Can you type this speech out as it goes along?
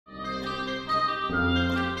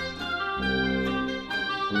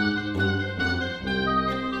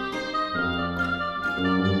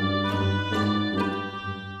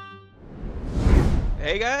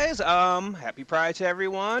Hey guys, happy Pride to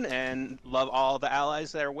everyone and love all the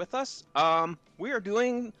allies that are with us. We are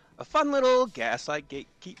doing a fun little Gaslight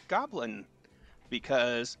Gatekeep Goblin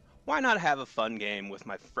because why not have a fun game with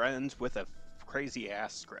my friends with a crazy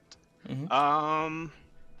ass script? All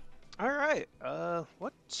right.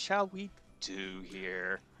 What shall we do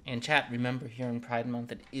here? And chat, remember here in Pride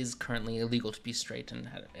Month, it is currently illegal to be straight and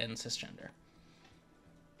cisgender.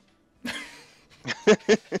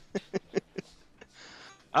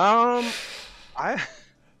 I'm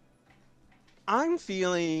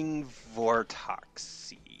feeling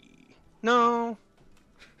Vortoxy. No,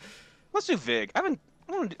 let's do Vig. I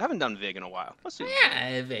haven't done Vig in a while. Let's do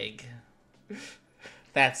Yeah, Vig.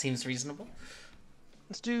 That seems reasonable.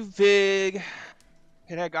 Let's do Vig.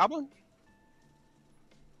 Pithead Goblin.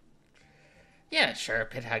 Yeah, sure,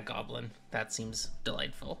 Pithead Goblin. That seems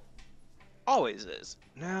delightful. Always is.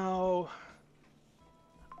 Now,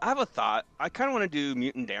 I have a thought. I kind of want to do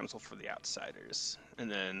Mutant Damsel for the Outsiders,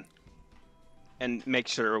 and make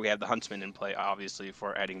sure we have the Huntsman in play, obviously,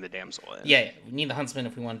 before adding the Damsel in. Yeah, we need the Huntsman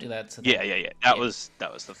if we want to do that. So yeah. That was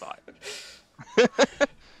the thought.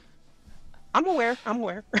 I'm aware.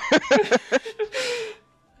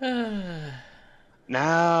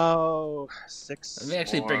 Now, 6. Let me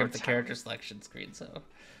actually bring up the character selection screen. So.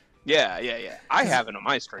 Yeah. I have it on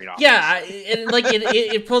my screen. Obviously. Yeah,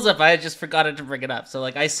 it pulls up. I just forgot to bring it up. So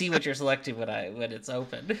I see what you're selecting when it's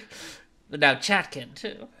open. But now chat can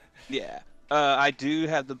too. Yeah. I do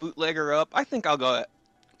have the bootlegger up. I think I'll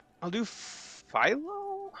do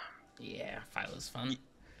Philo. Yeah, Philo's fun.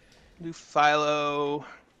 Do Philo.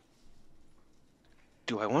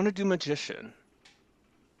 Do I want to do Magician?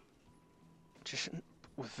 Magician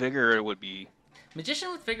with Vigor would be...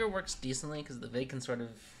 Magician with Vigor works decently because the Vig can sort of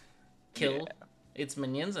kill its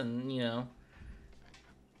minions and,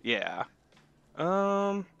 Yeah.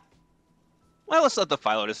 Well, let's let the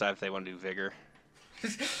Philo decide if they want to do Vigor.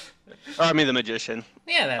 Or, I mean, the Magician.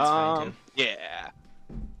 Yeah, that's fine, too. Yeah.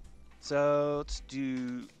 So, let's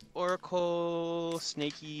do Oracle,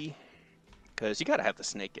 Snaky, because you gotta have the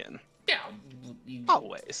snake in. Yeah.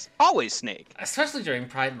 Always snake. Especially during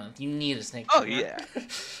Pride Month, you need a snake. Oh, yeah.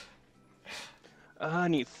 I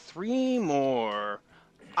need 3 more.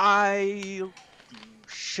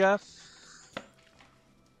 Chef.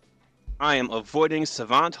 I am avoiding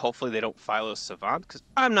Savant. Hopefully they don't Philo Savant, because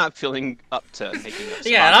I'm not feeling up to making a Savant.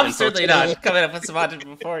 Yeah, and I'm certainly not coming up with Savant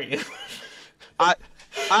before you. I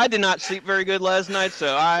did not sleep very good last night,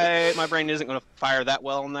 so my brain isn't going to fire that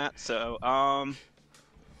well on that. So,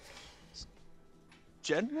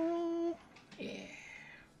 General? Yeah.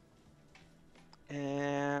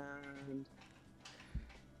 And...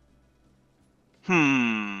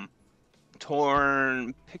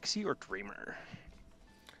 Torn Pixie or Dreamer?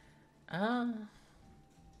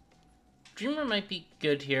 Dreamer might be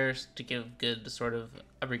good here to give good sort of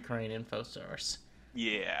a recurring info source.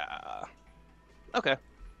 Yeah. Okay.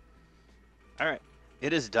 Alright.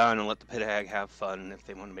 It is done, and let the pit hag have fun if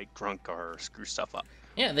they want to make drunk or screw stuff up.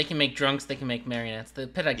 Yeah, they can make drunks, they can make marionettes. The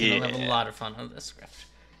pit hag can have a lot of fun on this script.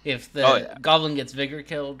 If the goblin gets Vigor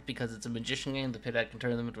killed because it's a magician game, the pit hag can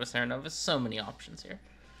turn them into a Serenova. So many options here.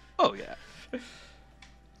 Oh, yeah.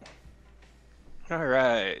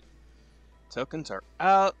 Alright. Tokens are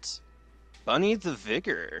out. Bunny the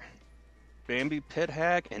Vigor. Bambi Pit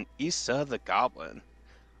Hag, and Issa the Goblin.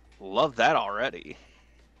 Love that already.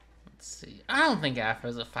 Let's see. I don't think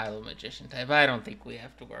Afro's a Philo Magician type. I don't think we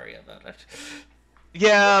have to worry about it.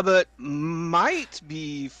 Yeah, but might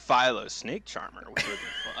be Philo Snake Charmer, which would be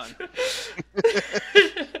fun.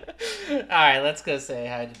 Alright, let's go say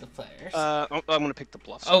hi to the players. I'm going to pick the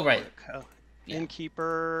bluffs. Oh, right. Yeah.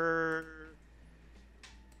 Innkeeper...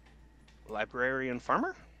 Librarian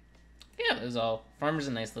Farmer? Yeah, it was all. Farmer's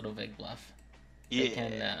a nice little Vig bluff. Yeah. They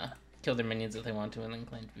can kill their minions if they want to and then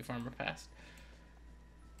claim to be Farmer fast.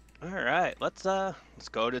 Alright, let's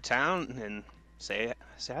go to town and say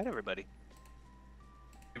hi to everybody.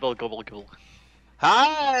 Gobble.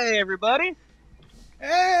 Hi, everybody!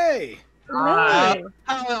 Hey! Hi!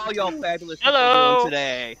 How are all y'all fabulous people doing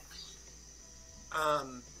today?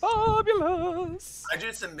 Fabulous! I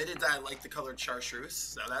just admitted that I like the color chartreuse,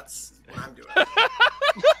 so that's what I'm doing.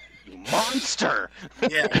 You monster!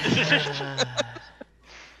 Yeah.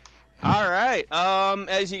 Alright,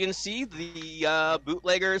 as you can see, the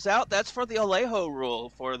bootlegger is out. That's for the Alejo rule,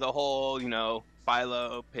 for the whole,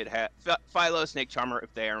 Philo, Philo, Snake Charmer,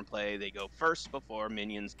 if they are in play, they go first before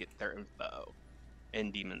minions get their info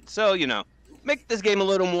and demons. So, make this game a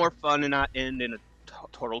little more fun and not end in a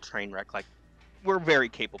total train wreck like we're very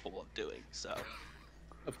capable of doing, so.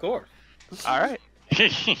 Of course. Alright.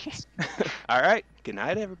 Alright, good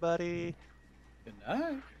night, everybody. Good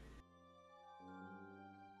night.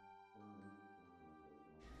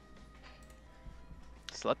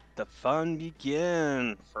 Let's let the fun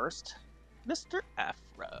begin. First, Mr.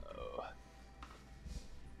 Afro.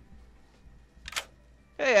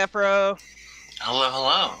 Hey, Afro. Hello,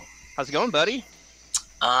 hello. How's it going, buddy?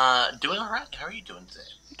 Doing alright. How are you doing today?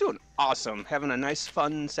 Doing awesome. Having a nice,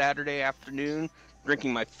 fun Saturday afternoon.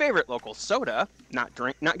 Drinking my favorite local soda. Not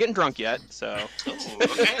getting drunk yet. So. Ooh,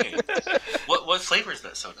 okay. What flavor is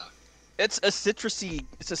that soda? It's a citrusy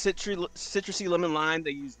lemon lime.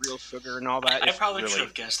 They use real sugar and all that. I It's probably really... should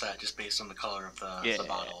have guessed that just based on the color of the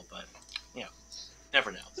bottle, but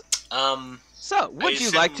never know. So, would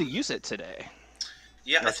you like to use it today?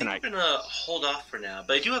 Yeah, I think tonight? I'm gonna hold off for now,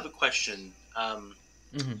 but I do have a question.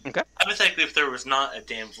 Okay. Hypothetically, if there was not a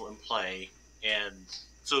damsel in play, and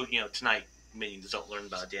so tonight minions don't learn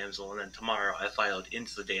about a damsel, and then tomorrow I followed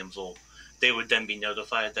into the damsel, they would then be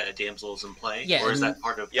notified that a damsel is in play? Yeah, or is that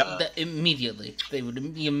part of immediately. They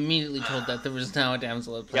would be immediately told that there was now a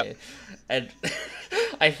damsel in play. And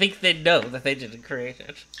I think they know that they didn't create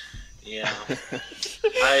it. Yeah.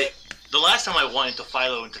 The last time I wanted to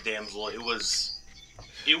Philo into damsel, it was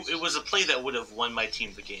a play that would have won my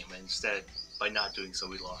team the game, and instead, by not doing so,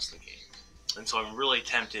 we lost the game. And so I'm really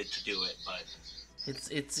tempted to do it, but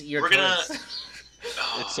it's your we're choice.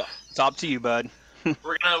 gonna. It's up to you, bud.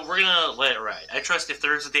 We're gonna let it ride. I trust if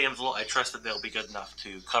there is a damsel, I trust that they'll be good enough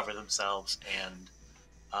to cover themselves, and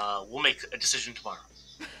we'll make a decision tomorrow.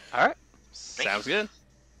 All right. Thank Sounds you. good.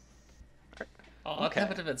 Oh, Okay. that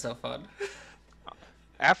would have been so fun.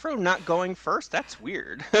 Afro not going first? That's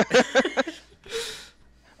weird.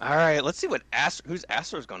 All right, let's see what who's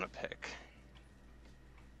Astro's gonna pick.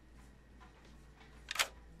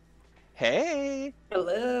 Hey.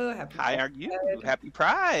 Hello, happy How are you? Happy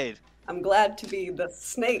Pride. I'm glad to be the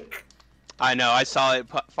snake. I know. I saw it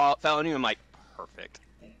fell on you. I'm like, perfect.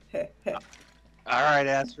 All right,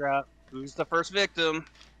 Astro. Who's the first victim?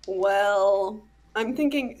 Well, I'm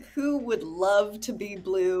thinking who would love to be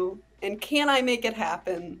blue, and can I make it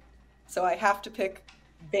happen? So I have to pick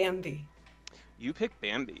Bambi. You pick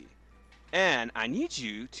Bambi. And I need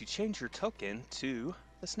you to change your token to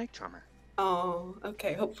the Snake Charmer. Oh,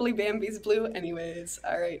 okay. Hopefully Bambi's blue anyways.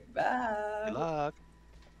 All right, bye. Good luck.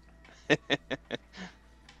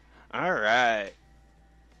 All right.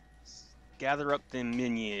 Gather up the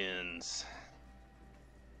minions.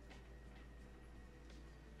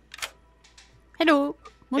 Hello. Hey,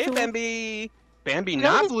 Bonjour. Bambi. Bambi Hello,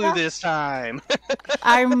 not blue Lisa. this time.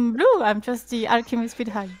 I'm blue. I'm just the alchemist with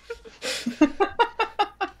high.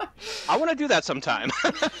 I want to do that sometime.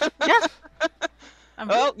 Yeah. I'm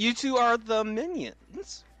blue. Well, you two are the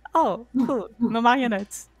minions. Oh, cool. No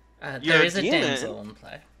marionettes. You're There a is a demon. damsel in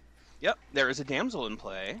play. Yep, there is a damsel in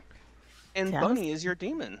play. And Yes. Bunny is your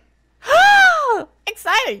demon.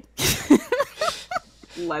 Exciting.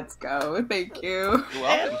 Let's go. Thank you. You're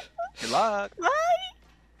welcome. Good luck. Bye.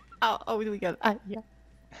 Oh, we got. Yeah.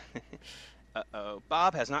 Uh-oh.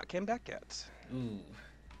 Bob has not came back yet. Ooh.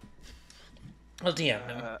 Well, DM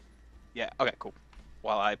him. Yeah, okay, cool.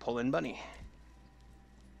 While I pull in Bunny.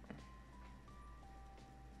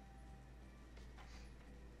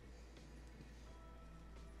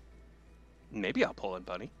 Maybe I'll pull in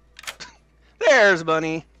Bunny. There's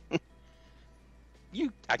Bunny.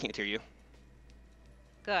 I can't hear you.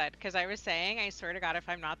 Good, because I was saying, I swear to God, if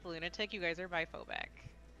I'm not the lunatic, you guys are biphobic.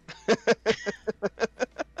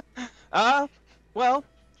 Well,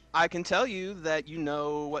 I can tell you that you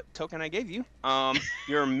know what token I gave you.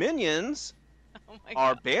 Your minions Oh my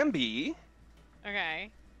are God. Bambi Okay.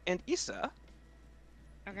 and Issa,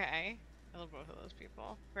 Okay. I love both of those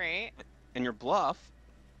people. Great. and your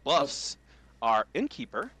bluffs are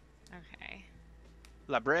Innkeeper, Okay.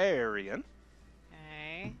 Librarian,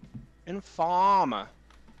 Okay. and Farmer.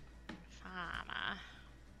 Fama.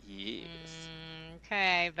 Yes.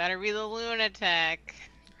 Okay, better be the lunatic.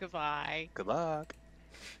 Goodbye. Good luck.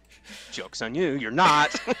 Joke's on you, you're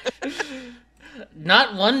not.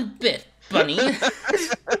 Not one bit, Bunny.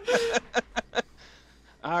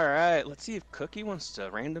 Alright, let's see if Cookie wants to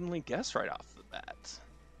randomly guess right off the bat.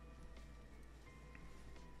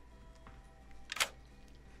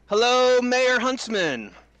 Hello, Mayor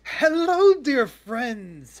Huntsman. Hello, dear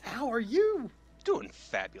friends. How are you? Doing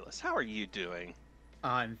fabulous. How are you doing?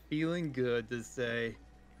 I'm feeling good to say.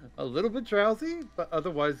 A little bit drowsy, but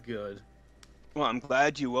otherwise good. Well, I'm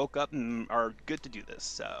glad you woke up and are good to do this,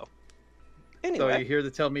 so... So Anyway, you're here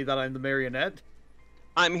to tell me that I'm the marionette?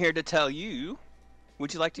 I'm here to tell you...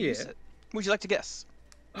 Would you like to use Yeah. it? Would you like to guess?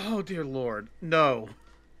 Oh, dear lord. No.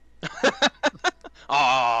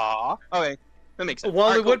 Aww. Okay, That makes sense. While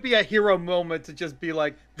All right, it would be a hero moment to just be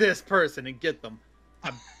like this person and get them,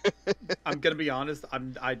 I'm gonna be honest.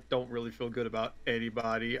 I don't really feel good about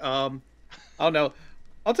anybody. I don't know.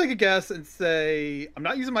 I'll take a guess and say I'm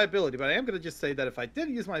not using my ability, but I am gonna just say that if I did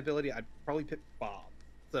use my ability, I'd probably pick Bob.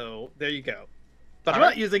 So there you go. But I'm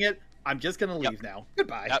not using it. I'm just gonna leave now.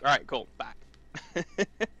 Goodbye. All right, cool. Bye.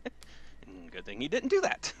 Good thing he didn't do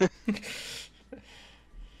that.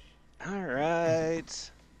 All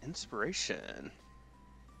right. Inspiration.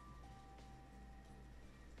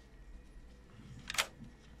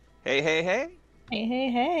 Hey, hey, hey. Hey, hey,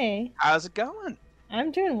 hey. How's it going?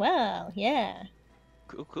 I'm doing well, yeah.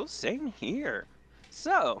 Cool, cool. Same here.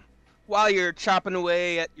 So, while you're chopping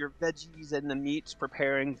away at your veggies and the meats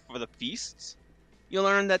preparing for the feasts, you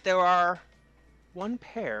learn that there are one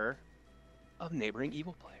pair of neighboring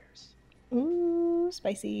evil players. Ooh,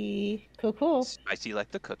 spicy. Cool, cool. Spicy like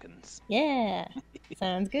the cookins. Yeah.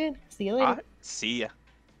 Sounds good. See you later. All right, see ya.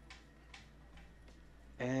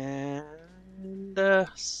 And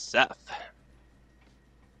Seth.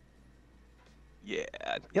 Yeah.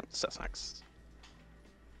 Yep, Seth's next.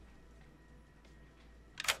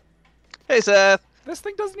 Hey, Seth. This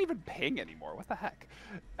thing doesn't even ping anymore. What the heck?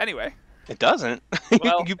 Anyway. It doesn't.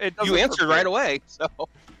 Well, you answered right away. So.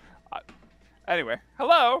 Anyway,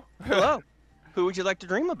 hello. Hello. Who would you like to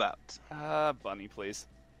dream about? Bunny, please.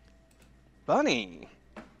 Bunny.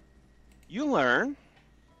 You learn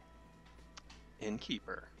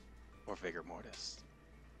Innkeeper or Vigor Mortis.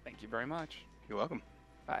 Thank you very much. You're welcome.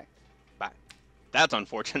 Bye. Bye. That's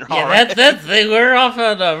unfortunate. Yeah, right. that's they were off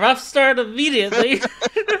on a rough start immediately.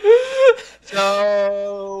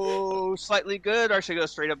 So slightly good, or should I go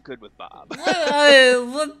straight up good with Bob? I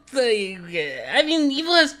mean,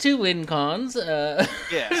 evil has two win cons. Yeah.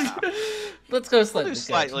 Let's go slightly. We'll do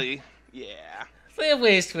slightly. Yeah. We have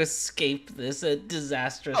ways to escape this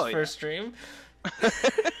disastrous first stream.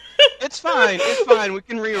 It's fine. It's fine. We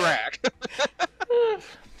can re-rack.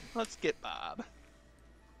 Let's get Bob.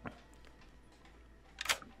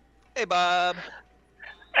 Hey, Bob.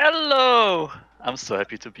 Hello. I'm so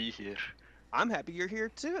happy to be here. I'm happy you're here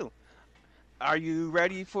too. Are you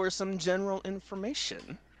ready for some general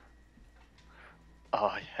information?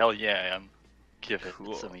 Oh, hell yeah, I am. Give it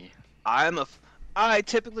Cool. to me. I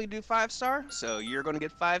typically do 5-star, so you're going to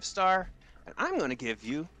get 5-star, and I'm going to give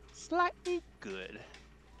you slightly good.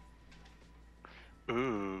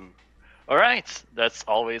 Ooh. Alright, that's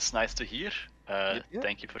always nice to hear. Yep.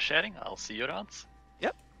 Thank you for sharing. I'll see you around.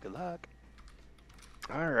 Yep, good luck.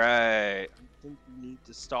 Alright, I think we need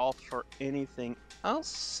to stall for anything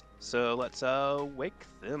else, so let's wake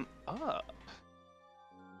them up.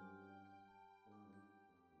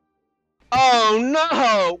 Oh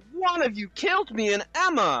no! One of you killed me and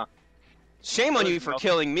Emma! Shame on you for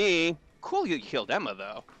killing me. Cool you killed Emma,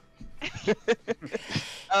 though.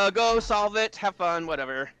 Go solve it, have fun,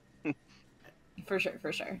 whatever. For sure,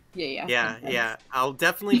 for sure. Yeah. Yeah. I'll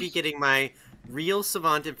definitely be getting my real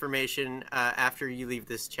savant information after you leave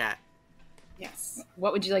this chat. Yes.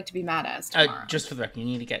 What would you like to be mad as tomorrow? Just for the record, you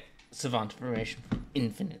need to get savant information from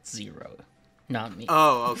Infinite Zero, not me.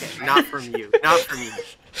 Oh, okay. Not from you. Not from you.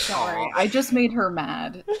 Don't worry. I just made her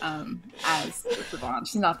mad as the savant.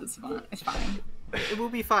 She's not the savant. It's fine. It will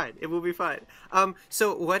be fine. It will be fine.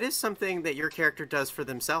 So what is something that your character does for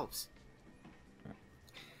themselves?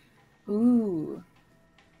 Ooh.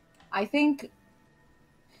 I think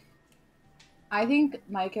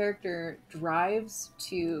my character drives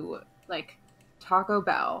to, like, Taco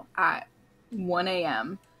Bell at 1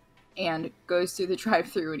 a.m. and goes through the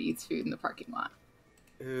drive-thru and eats food in the parking lot.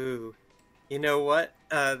 Ooh. You know what?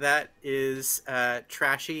 That is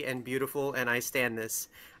trashy and beautiful, and I stand this.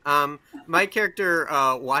 My character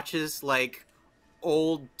watches, like,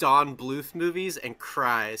 old Don Bluth movies and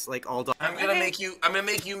cries like all Don. I'm gonna make you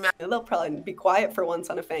mad. They'll probably be quiet for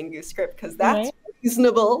once on a Fangu script because that's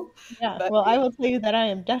reasonable. Yeah, but, well, I will tell you that I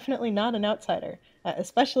am definitely not an outsider,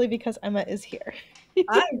 especially because Emma is here.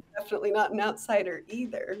 I'm definitely not an outsider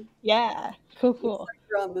either. Yeah, cool. Looks like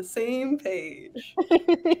we're on the same page.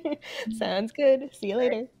 Sounds good. See you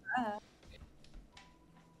later.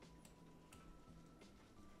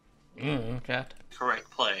 Cat.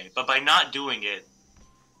 Correct play, but by not doing it,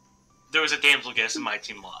 there was a damsel guess and my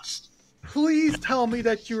team lost. Please tell me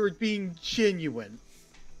that you're being genuine.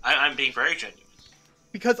 I'm being very genuine.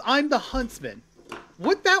 Because I'm the huntsman.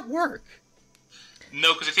 Would that work?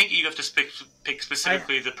 No, because I think you have to pick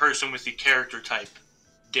specifically the person with the character type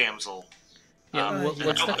damsel. Yeah, what's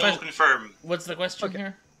the I'll confirm. What's the question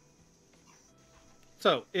here?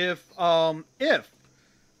 So if Afro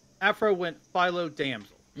went Philo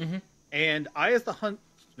damsel, and I as the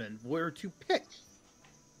huntsman were to pick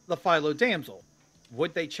the Philo damsel,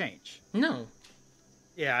 would they change? No.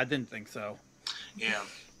 Yeah, I didn't think so. Yeah.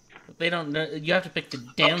 They don't know. You have to pick the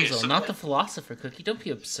damsel, not the philosopher cookie. Don't be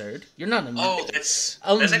absurd. You're not a Oh, that's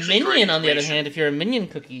minion. great On the other information. hand, if you're a minion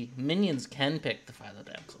cookie, minions can pick the Philo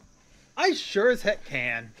damsel. I sure as heck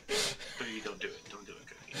can. Cookie, don't do it. Don't do it,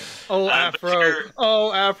 Cookie. Oh, but Afro. you're-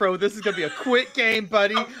 Oh, Afro. This is gonna be a quick game,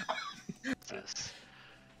 buddy.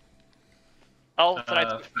 I'll try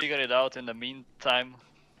to figure it out in the meantime.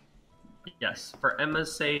 Yes, for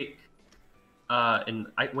Emma's sake.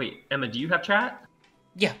 Wait, Emma, do you have chat?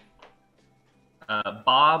 Yeah.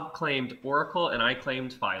 Bob claimed Oracle, and I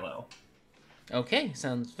claimed Philo. Okay,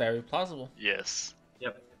 sounds very plausible. Yes.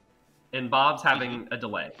 Yep. And Bob's having a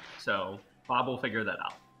delay, so Bob will figure that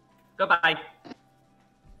out. Goodbye.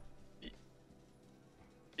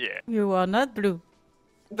 Yeah. You are not blue.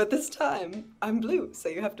 But this time, I'm blue, so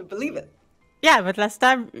you have to believe it. Yeah, but last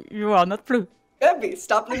time you are not blue. Gabby,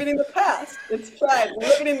 stop living in the past. It's fine. We're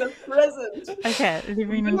living in the present. Okay,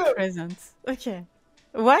 living in Blue. present. Okay.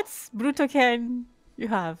 What's blue token you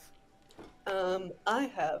have?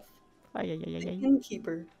 I have the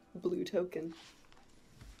Innkeeper blue token.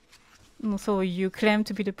 So you claim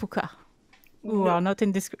to be the Puka, who are not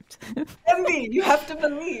in the script. Gabby, you have to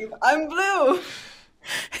believe. I'm blue.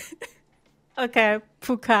 Okay,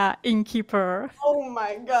 Puka Innkeeper. Oh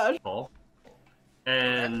my gosh.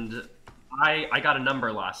 And I got a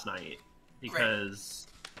number last night because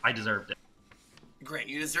I deserved it. Great,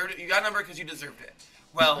 you deserved it. You got a number because you deserved it.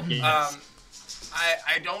 Well, Yes.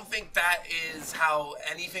 I don't think that is how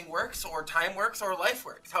anything works, or time works, or life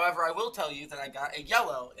works. However, I will tell you that I got a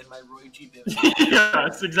yellow in my Roy G. Biv.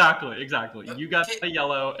 Yes, exactly. You got a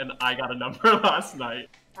yellow, and I got a number last night.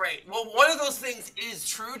 Right. Well, one of those things is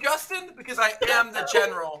true, Justin, because I am the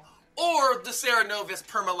general, or the Sarah Novus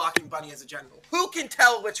perma-locking bunny as a general. Who can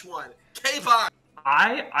tell which one? K-Bond.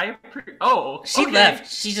 She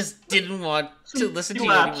left. She just didn't want to listen to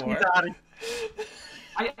you anymore.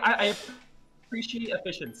 I appreciate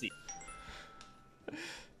efficiency.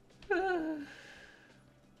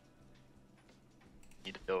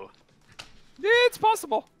 It's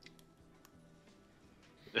possible.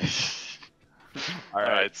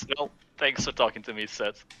 Alright, well, thanks for talking to me,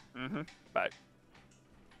 Seth. Mm-hmm. Bye.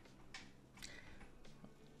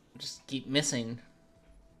 Just keep missing.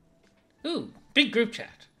 Ooh, big group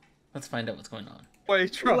chat. Let's find out what's going on.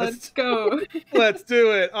 Wait, trust. Let's go. Let's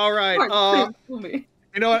do it. All right. Mark, please, me.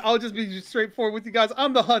 You know what? I'll just be straightforward with you guys.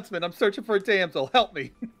 I'm the huntsman. I'm searching for a damsel. Help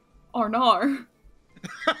me. Arnar.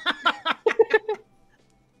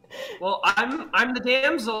 Well, I'm the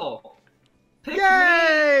damsel. Pick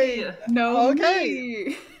Yay! me. No.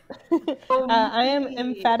 Okay. I am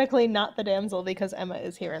emphatically not the damsel because Emma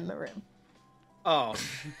is here in the room. Oh.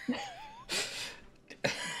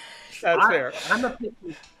 That's fair. I'm a Do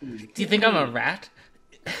you think I'm a rat?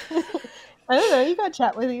 I don't know. You got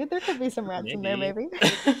chat with you. There could be some rats in there, maybe.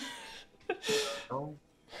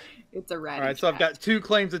 It's a rat. All right, so I've got 2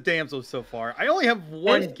 claims of damsels so far. I only have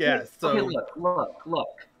one guess. So Okay,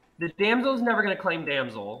 look. The damsel's never gonna claim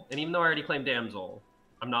damsel, and even though I already claimed damsel,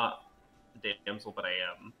 I'm not the damsel, but I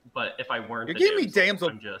am. But if I weren't, you the gave me damsel,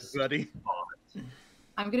 I'm just buddy.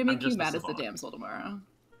 I'm gonna make you just a mad as the savant. damsel tomorrow.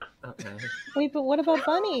 Okay. Wait, but what about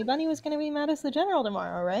Bunny? Bunny was going to be mad as the general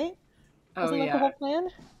tomorrow, right? Oh, Wasn't that yeah. the whole plan?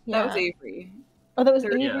 That was Avery. Oh, that was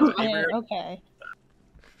There- Avery's yeah, plan. Avery. Okay.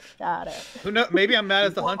 Got it. Who knows? Maybe I'm mad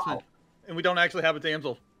as the huntsman, and we don't actually have a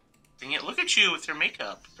damsel. Dang it, look at you with your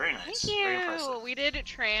makeup. Very nice. Thank Very impressive. you. We did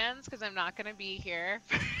trans because I'm not gonna be here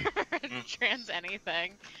for trans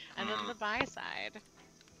anything, and then the bi side.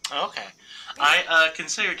 Okay. I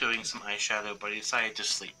considered doing some eyeshadow, but I decided to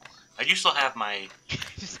sleep more. I do still have my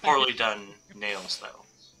poorly done nails, though.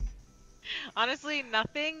 Honestly,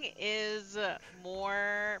 nothing is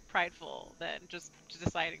more prideful than just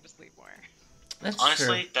deciding to sleep more. That's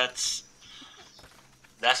Honestly, true. that's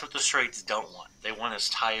what the straights don't want. They want us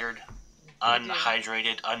tired,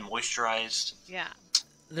 unhydrated, unmoisturized. Yeah.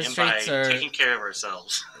 The and straights by are taking care of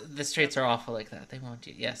ourselves. The straights are awful like that. They want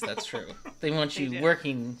you. Yes, that's true. They want They you do.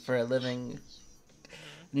 working for a living.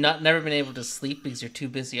 Never been able to sleep because you're too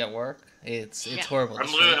busy at work. It's horrible. I'm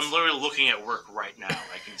The literally, straights. I'm literally looking at work right now.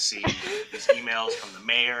 I can see these emails from the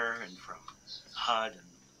mayor and from HUD. And,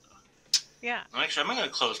 Yeah. actually, I'm going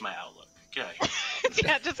to close my Outlook. Get out of here.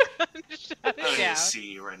 Yeah, just shut I it don't need down. to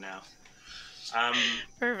see you right now.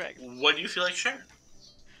 Perfect. What do you feel like sharing?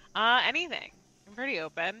 Anything. I'm pretty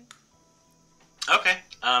open. Okay.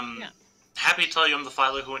 Happy to tell you I'm the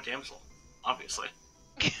Philo who went damsel. Obviously.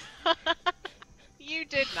 You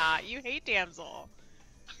did not. You hate damsel.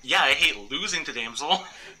 Yeah, I hate losing to damsel.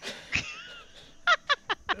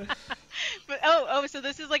 But Oh, so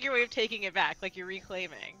this is like your way of taking it back, like you're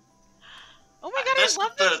reclaiming. Oh my god, That's I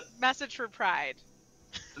love this message for Pride.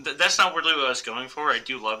 That's not really what I was going for. I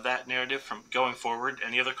do love that narrative from going forward.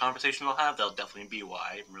 Any other conversation we'll have, that'll definitely be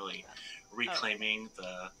why I'm really reclaiming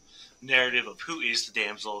the narrative of who is the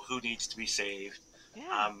damsel, who needs to be saved.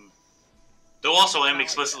 Yeah. Though also I'm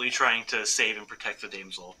explicitly trying to save and protect the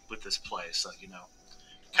damsel with this play, so, you know,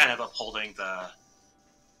 kind of upholding the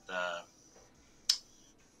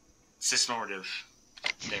cisnormative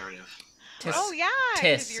narrative. Oh yeah,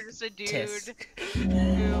 because you're just a dude who is deciding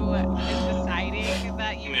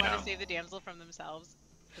that you want to save the damsel from themselves.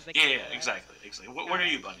 They Yeah, exactly. What are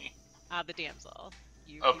you, Bunny? The damsel.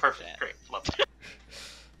 You oh, perfect. Great. Love that.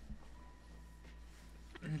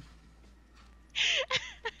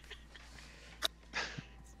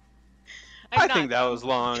 I think that was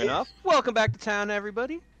long enough. Welcome back to town,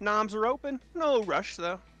 everybody. Noms are open. No rush,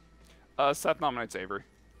 though. Seth nominates Avery.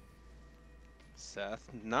 Seth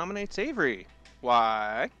nominates Avery.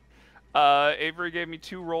 Why? Avery gave me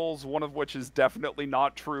 2 rolls, one of which is definitely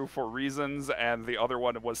not true for reasons, and the other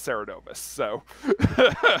one was Ceratovis, so...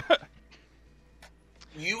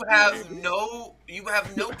 You have no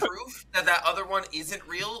proof that other one isn't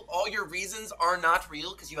real. All your reasons are not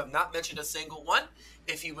real because you have not mentioned a single one.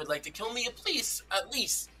 If you would like to kill me, please at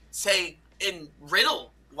least say in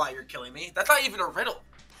riddle why you're killing me. That's not even a riddle.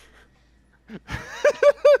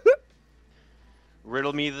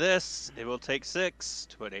 Riddle me this. It will take 6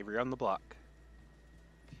 to put Avery on the block.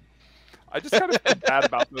 I just kind of feel bad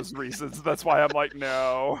about those reasons. That's why I'm like,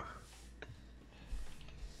 no.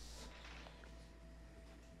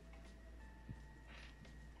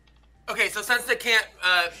 Okay, so since they can't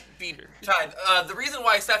be tied, the reason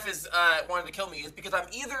why Seth is wanting to kill me is because I'm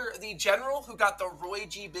either the general who got the Roy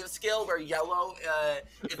G. Biv scale, where yellow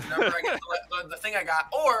is the number I get, the thing I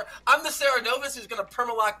got, or I'm the Sarah Novus who's going to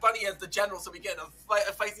permalock Bunny as the general, so we get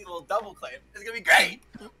a feisty little double claim. It's going to be great.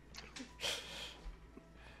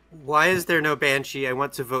 Why is there no Banshee? I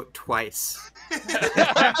want to vote twice.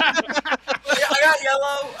 I got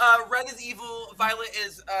yellow. Red is evil. Violet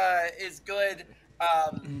is good.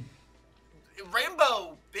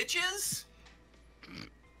 Rainbow, bitches.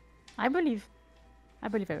 I believe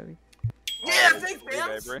Avery. Yeah, thanks,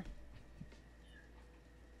 man.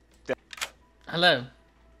 Hello.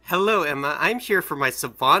 Hello, Emma. I'm here for my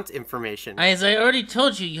Savant information. As I already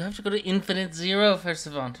told you, you have to go to Infinite Zero for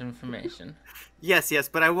Savant information. Yes,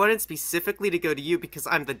 but I wanted specifically to go to you because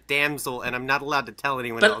I'm the damsel and I'm not allowed to tell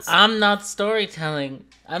anyone but else. I'm not storytelling.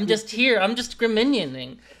 I'm just here. I'm just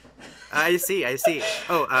Griminioning. I see.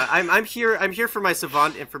 Oh, I'm here for my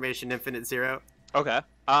Savant information, Infinite Zero. Okay.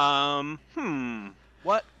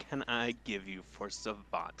 What can I give you for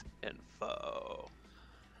Savant info?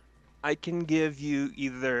 I can give you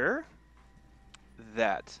either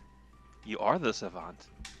that you are the Savant,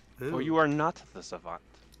 or you are not the Savant.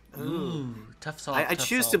 Ooh, tough solve. I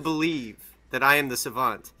choose to believe that I am the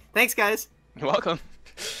Savant. Thanks, guys. You're welcome.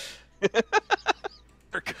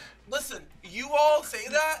 Listen, you all say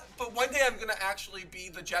that, but one day I'm going to actually be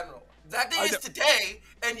the general. That day is today,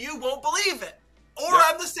 and you won't believe it. Or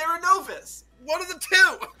I'm the Sarah Novus. One of the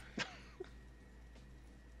two.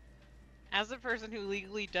 As a person who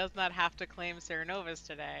legally does not have to claim Sarah Novus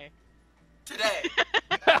today. Today.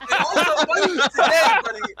 And also, today,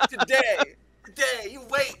 buddy. Today. You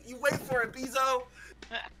wait for it, Bezo.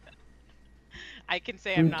 I can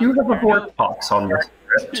say I'm not. You do have a board box on this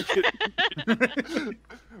script.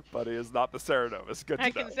 Buddy is not the Ceratovis. Good to know.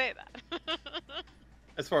 I can say that.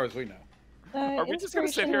 As far as we know. Are we just going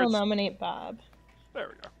to sit here will and... nominate Bob. There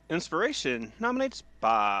we go. Inspiration nominates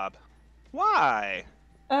Bob. Why?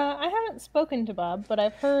 I haven't spoken to Bob, but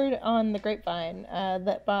I've heard on the grapevine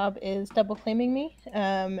that Bob is double claiming me,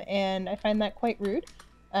 and I find that quite rude.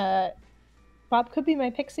 Bob could be my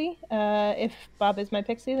pixie. If Bob is my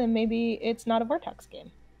pixie, then maybe it's not a Vortex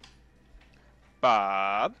game.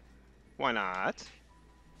 Bob? Why not?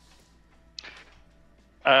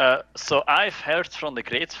 So I've heard from the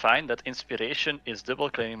grapevine that Inspiration is double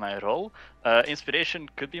claiming my role. Inspiration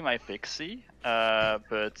could be my pixie,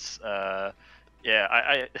 but yeah,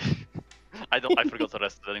 I forgot the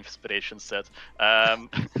rest of the Inspiration set.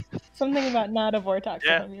 Something about not a Vortex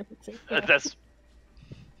if I'm your pixie. Yeah. That's...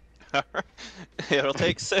 It'll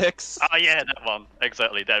take 6. Oh yeah, that one.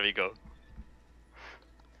 Exactly, there we go.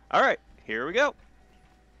 Alright, here we go.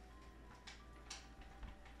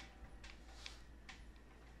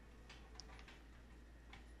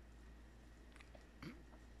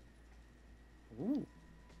 Ooh.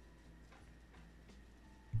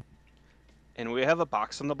 And we have a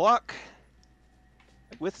box on the block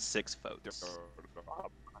with 6 votes.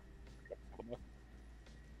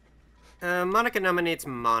 Monica nominates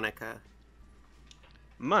Monica.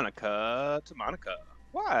 Monica to Monica.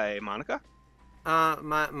 Why, Monica?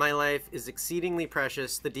 My life is exceedingly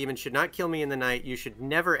precious. The demon should not kill me in the night. You should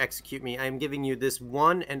never execute me. I am giving you this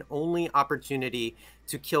one and only opportunity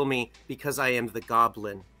to kill me because I am the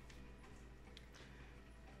goblin.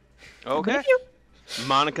 Okay.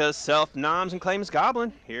 Monica self-noms and claims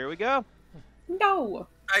goblin. Here we go. No.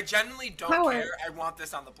 I genuinely don't care. I want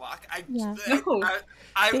this on the block. No.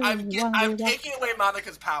 I'm taking away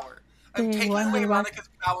Monica's power. I'm taking away Monica's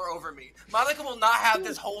power over me. Monica will not have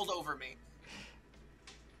this hold over me.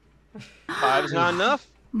 5 is not enough.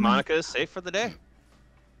 Monica is safe for the day.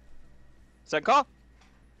 Second call.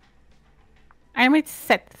 I made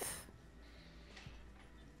Seth.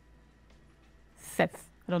 Seth.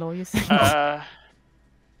 I don't know what you said.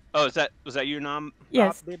 Oh, was that your nom?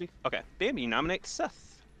 Yes. Baby? Okay. Baby, nominate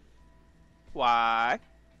Seth. Why?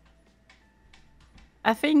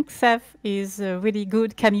 I think Seth is a really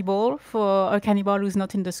good cannibal for a cannibal who's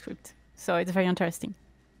not in the script. So it's very interesting.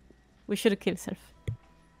 We should have killed Seth.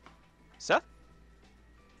 Seth?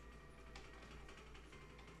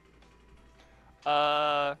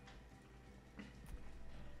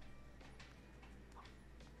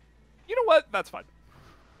 You know what? That's fine.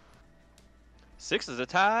 6 is a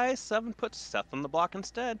tie. 7 puts Seth on the block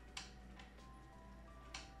instead.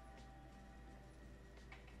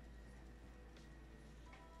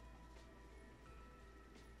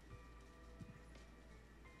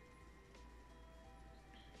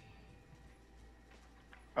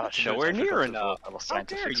 Oh, shoot, Nowhere I forgot near to enough. vote. I was trying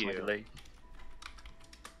to dare fix my you. delay.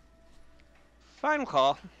 Final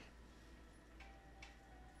call.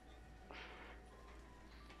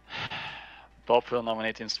 Bob will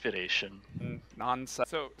nominate Inspiration. Nonsense.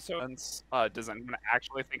 So does anyone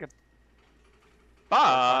actually think it's...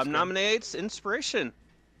 Bob nominates Inspiration.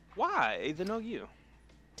 Why the no you?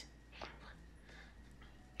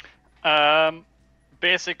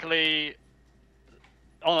 Basically,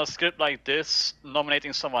 on a script like this,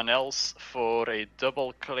 nominating someone else for a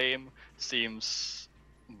double claim seems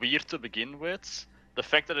weird to begin with. The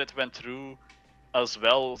fact that it went through as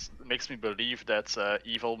well makes me believe that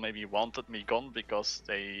Evil maybe wanted me gone because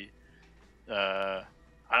they, I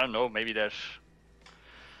don't know, maybe they're...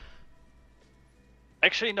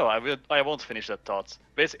 Actually, no, I won't finish that thought.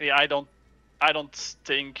 Basically, I don't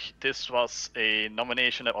think this was a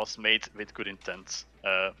nomination that was made with good intent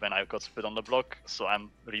when I got put on the block, so I'm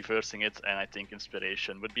reversing it, and I think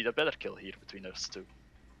Inspiration would be the better kill here between us two.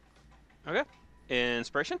 Okay.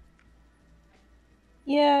 Inspiration?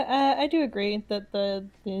 Yeah, I do agree that the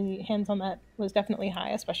hands on that was definitely high,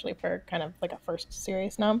 especially for kind of like a first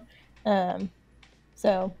serious nom.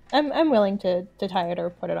 So I'm willing to tie it or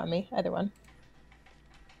put it on me, either one.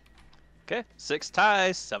 Okay. 6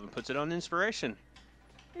 ties. 7 puts it on Inspiration.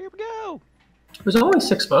 Here we go. There's only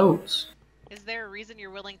 6 votes. Is there a reason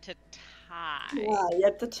you're willing to tie? Why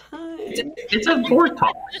at the time? It's a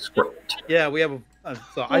Vortox script. Yeah, we have a...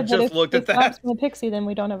 so Yeah, I but just looked at if that. Bob's my pixie, then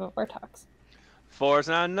we don't have a Vortox. 4 is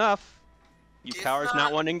not enough. You cowards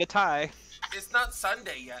not wanting to tie. It's not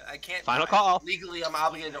Sunday yet. I can't. Final tie. call. Legally, I'm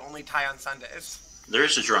obligated to only tie on Sundays. There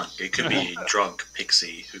is a drunk. It could be a drunk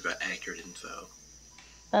pixie who got accurate info.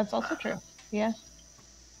 That's also true. Yeah.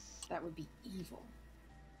 That would be evil.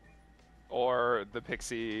 Or the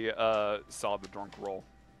pixie saw the drunk roll.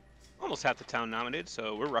 Almost half the town nominated,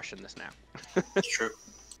 so we're rushing this now. It's true.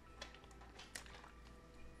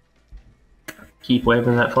 Keep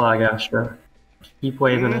waving that flag, Astra. Keep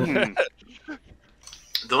waving it.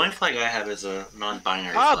 The only flag I have is a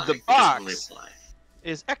non-binary Bob flag. the It doesn't really box apply.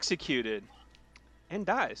 is executed and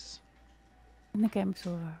dies. And the game's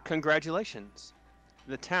over. Congratulations.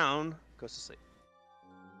 The town goes to sleep.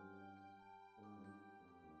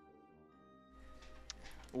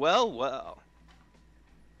 Well, well.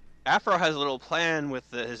 Afro has a little plan with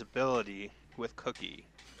his ability with Cookie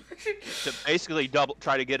to basically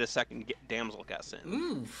try to get a second damsel guess in.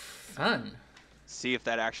 Ooh, fun. See if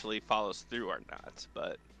that actually follows through or not,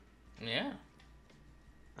 but... Yeah.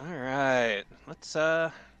 Alright, let's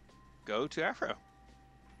go to Afro.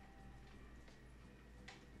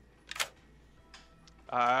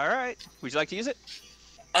 Alright, would you like to use it?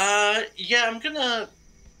 Yeah, I'm gonna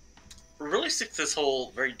really stick to this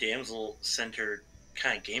whole very damsel-centered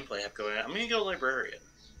kind of gameplay I have going on. I'm gonna go Librarian.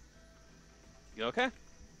 Okay.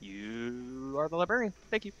 You are the librarian.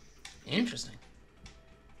 Thank you. Interesting.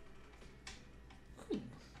 Ooh,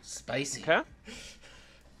 spicy. Okay.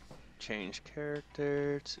 Change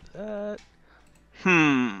character to that.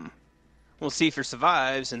 We'll see if he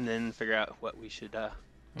survives and then figure out what we should do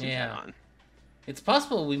that on. It's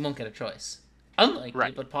possible we won't get a choice. Unlikely,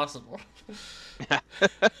 right, but possible.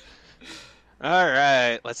 All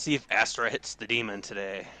right, let's see if Astra hits the demon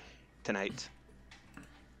tonight.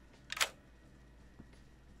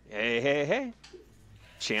 Hey.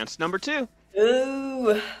 Chance number 2.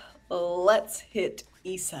 Ooh, let's hit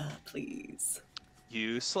Issa, please.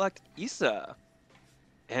 You select Issa,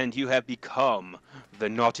 and you have become the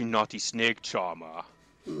naughty snake charmer.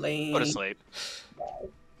 Lame. Go to sleep.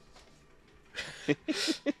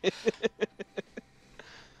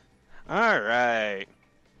 All right.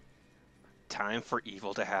 Time for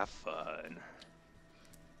evil to have fun.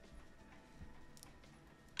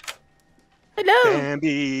 Hello.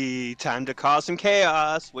 Bambi, time to cause some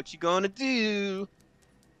chaos. What you gonna do?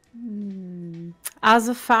 As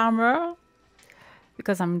a farmer,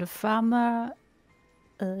 because I'm the farmer,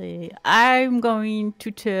 I'm going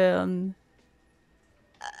to turn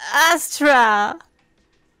Astra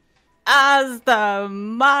as the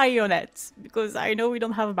marionette, because I know we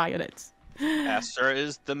don't have marionettes. Astra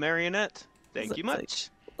is the marionette. Thank you much.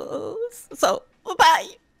 So, bye.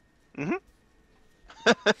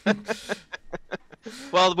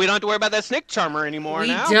 Well, we don't have to worry about that snake charmer anymore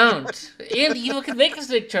now. We don't. And you can make a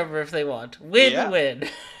snake charmer if they want. Win-win.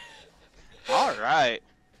 All right.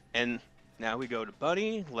 And now we go to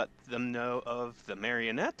Bunny, let them know of the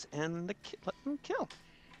marionette, and let them kill.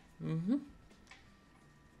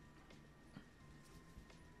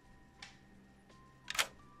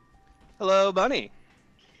 Hello, Bunny.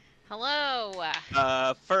 Hello.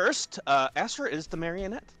 First, Astra is the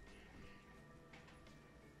marionette.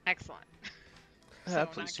 Excellent. So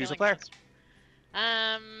please choose a player.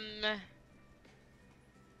 I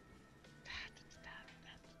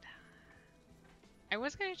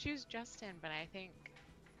was gonna choose Justin, but I think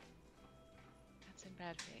that's in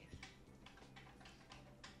bad faith.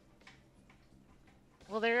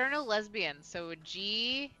 Well, there are no lesbians, so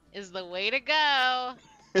G is the way to go.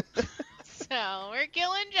 So we're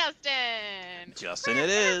killing Justin. Justin it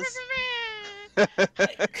is.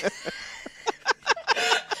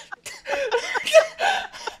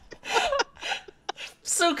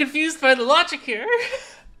 So confused by the logic here.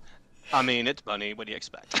 I mean, it's Bunny. What do you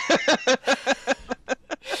expect?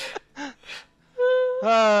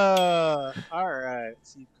 All right.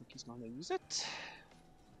 Let's see if Cookie's going to use it.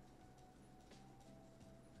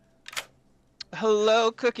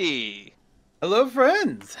 Hello, Cookie. Hello,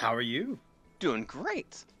 friends. How are you? Doing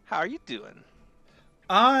great. How are you doing?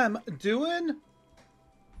 I'm doing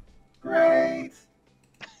great.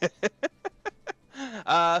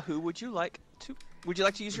 Who would you like to? Would you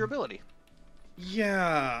like to use your ability?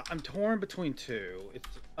 Yeah, I'm torn between two.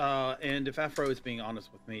 And if Afro is being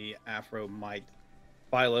honest with me, Afro might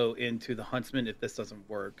Philo into the Huntsman if this doesn't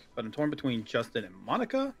work. But I'm torn between Justin and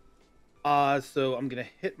Monica. So I'm gonna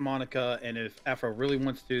hit Monica, and if Afro really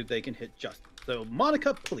wants to, they can hit Justin. So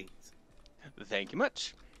Monica, please. Thank you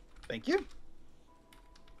much. Thank you.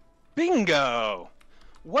 Bingo!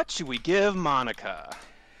 What should we give Monica?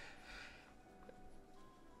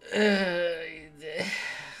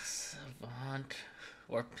 Savant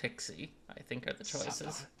or Pixie, I think, are the choices.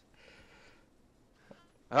 Savant.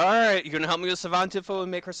 Alright, you gonna help me with Savant info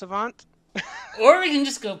and make her Savant? Or we can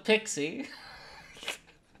just go Pixie.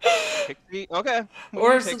 Pixie? Okay.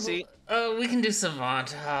 Or Pixie. We can do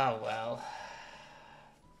Savant. Oh, well.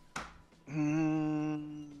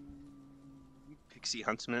 Pixie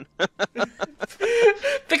Huntsman.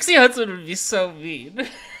 Pixie Huntsman would be so mean.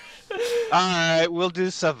 Alright, we'll do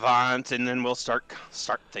Savant, and then we'll start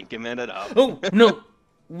thinking it up. Oh, no.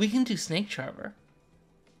 We can do Snake Charmer.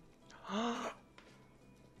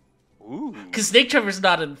 Ooh. Because Snake Charmer's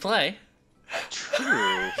not in play.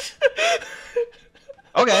 True.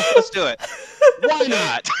 Okay, let's do it. Why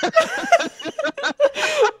not?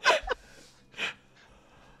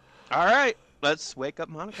 Alright, let's wake up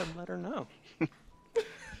Monica and let her know.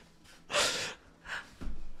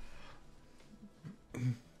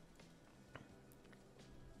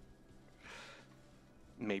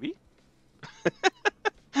 Maybe?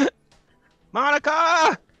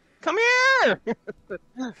 Monica! Come here!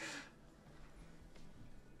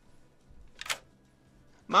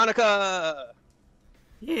 Monica!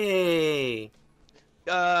 Yay!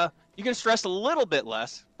 You can stress a little bit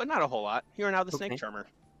less, but not a whole lot. You are now the Snake Charmer.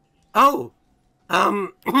 Oh!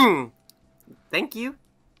 Thank you.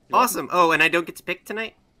 Awesome. Oh, and I don't get to pick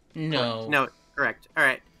tonight? No. No, correct.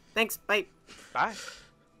 Alright. Thanks, bye. Bye.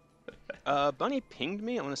 Bunny pinged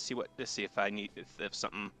me. I want to see if I need if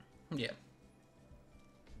something. Yeah.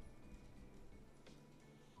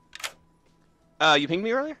 You pinged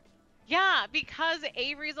me earlier? Yeah, because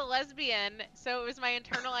Avery's a lesbian, so it was my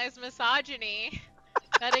internalized misogyny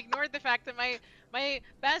that ignored the fact that my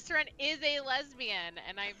best friend is a lesbian,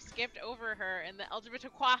 and I've skipped over her in the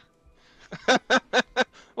LGBTQ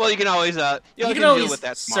Well, you can always you can deal always with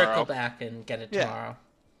that circle tomorrow. back and get it Yeah. tomorrow.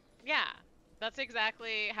 Yeah, that's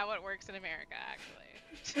exactly how it works in America, actually.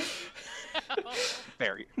 So...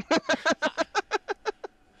 Very.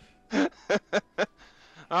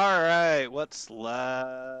 All right, what's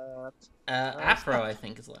left? Afro, I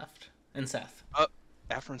think, is left, and Seth.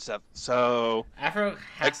 Afro and Seth. So Afro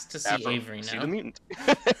has to see Afro, Avery see now. the mutant.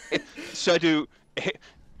 Should I do?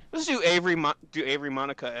 Let's do Avery. Do Avery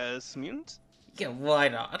Monica as mutant? Yeah, why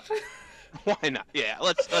not? Why not? Yeah,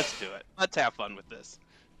 let's do it. Let's have fun with this.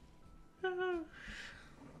 Hello.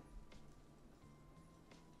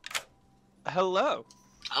 Hello.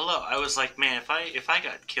 I was like, man, if I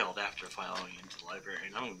got killed after following into the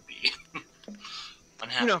librarian, I'm gonna be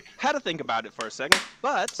unhappy. Had to think about it for a second,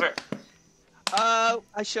 but Sure.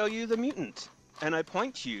 I show you the mutant, and I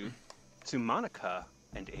point you to Monica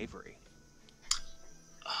and Avery.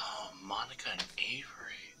 Oh, Monica and Avery.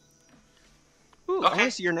 Ooh, I want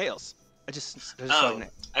to see your nails. I just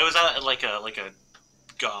I was out at like a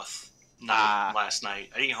goth night last night.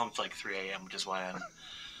 I didn't get home till like 3 a.m., which is why I'm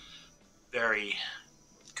very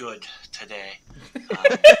good today.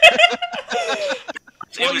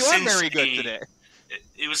 Well, you are very good today.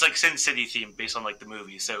 It was like Sin City themed based on like the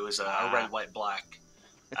movie, so it was a red, white, black,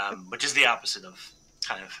 which is the opposite of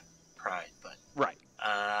kind of Pride. But right,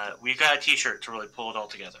 we've got a T-shirt to really pull it all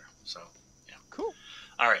together. So yeah, cool.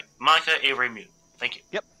 All right, Monica, Avery, Mute. Thank you.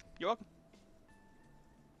 Yep, you're welcome.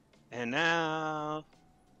 And now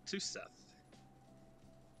to Seth.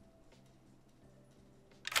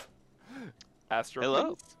 Astra.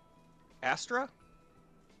 Hello, Please. Astra.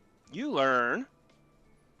 You learn.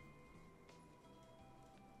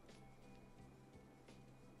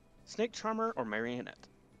 Snake Charmer or Marionette?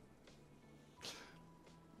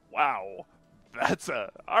 Wow. That's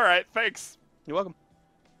all right, thanks. You're welcome.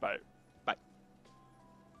 Bye. Bye.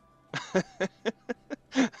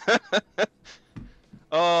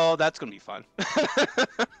 Oh, that's gonna be fun.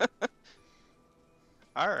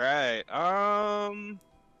 All right. All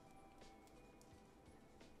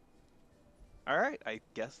right. I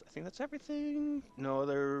think that's everything. No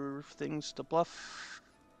other things to bluff.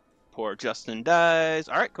 Poor Justin dies.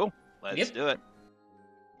 All right, cool. Let's do it.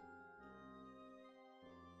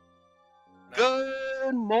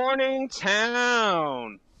 Good morning,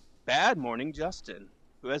 town. Bad morning, Justin,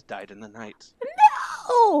 who has died in the night.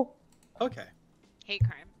 No. Okay. Hate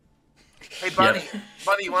crime. Hey, Bunny.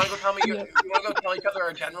 Bunny, you want to go tell me? You want to go tell each other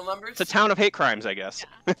our general numbers? It's a town of hate crimes, I guess.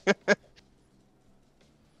 Yeah.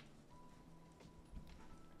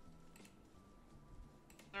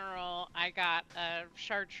 General, I got a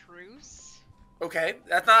chartreuse. Okay,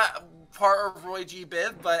 that's not part of Roy G.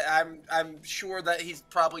 Biv, but I'm sure that he's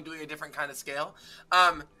probably doing a different kind of scale.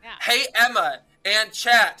 Hey Emma and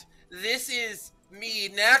chat, this is me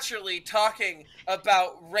naturally talking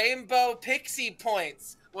about rainbow pixie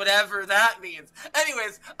points, whatever that means.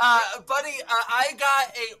 Anyways, buddy, I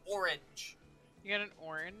got a orange. You got an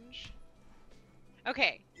orange?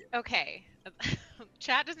 Okay, okay.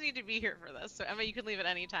 Chat doesn't need to be here for this, so Emma, you can leave at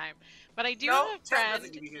any time. But I do have a friend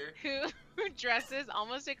who dresses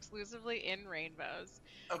almost exclusively in rainbows.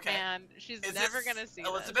 Okay. And she's never gonna see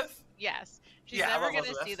Elizabeth? this. Yes. She's never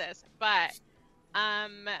gonna see this. But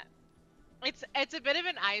it's a bit of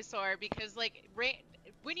an eyesore because like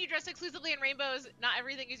when you dress exclusively in rainbows, not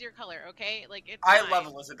everything is your color, okay? Like it's I love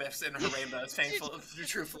Elizabeth's in her rainbows,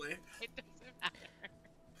 truthfully. It doesn't matter.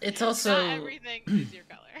 It's also not everything is your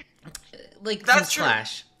color. Like That's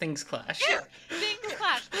things clash. Yeah, things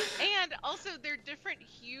clash. And also they're different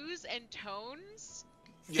hues and tones.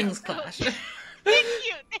 Things clash. Thank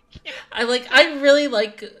you. I really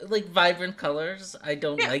like vibrant colors. I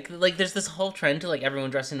don't like there's this whole trend to like everyone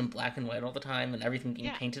dressing in black and white all the time and everything being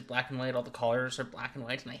painted black and white, all the colors are black and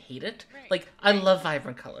white, and I hate it. Right. I love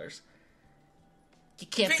vibrant colors. You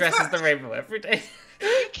can't dress as the rainbow every day.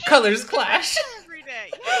 Colors clash. Every day.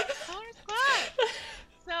 Yeah, colors clash.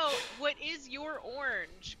 So, what is your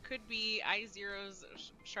orange? Could be I-Zero's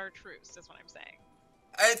chartreuse, that's what I'm saying.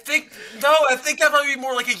 I think that might be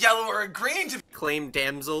more like a yellow or a green to claim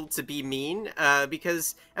damsel to be mean,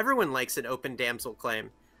 because everyone likes an open damsel claim.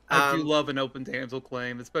 I do love an open damsel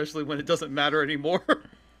claim, especially when it doesn't matter anymore.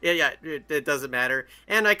 Yeah, it doesn't matter.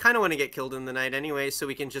 And I kind of want to get killed in the night anyway, so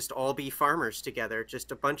we can just all be farmers together.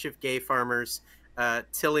 Just a bunch of gay farmers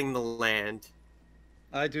tilling the land.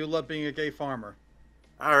 I do love being a gay farmer.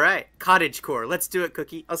 All right, cottagecore. Let's do it,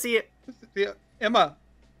 Cookie. I'll see you. Yeah, Emma.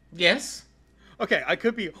 Yes? Okay, I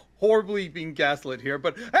could be horribly being gaslit here,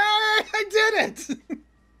 but hey, I did it!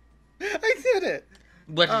 I did it!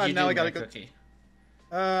 What did you now do, I gotta Cookie?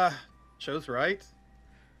 Chose right.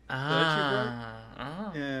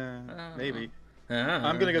 Yeah, maybe.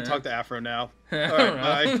 I'm gonna go talk to Afro now. All right,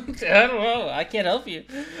 bye. I don't know. I can't help you.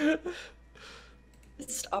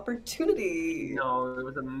 Missed opportunity. No, it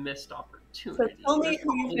was a missed opportunity. So tell me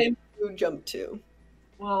who you think you jumped to.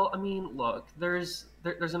 Well, I mean, look, there's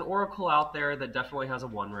an oracle out there that definitely has a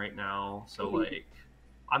 1 right now. So like,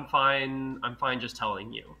 I'm fine just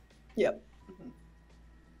telling you. Yep.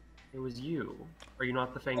 It was you. Are you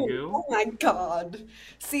not the Fangu? Oh my god.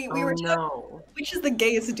 See, we were no. Which is the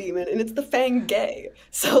gayest demon, and it's the Fang gay.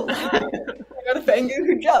 So I got a Fangu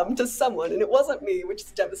who jumped to someone, and it wasn't me, which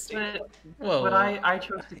is devastating. But I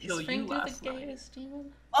chose to kill you last night.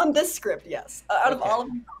 Demon? On this script, yes. Out of all of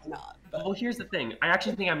them, probably not. But... Well, here's the thing. I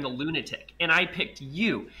actually think I'm the lunatic, and I picked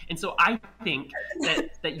you. And so I think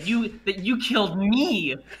that you killed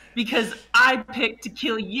me because I picked to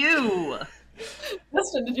kill you.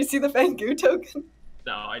 Justin, did you see the Fangu token?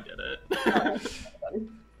 No, I didn't.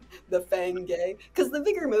 The Fang gay, because the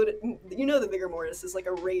Vigor Mortis, the Vigor Mortis is like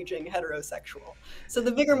a raging heterosexual. So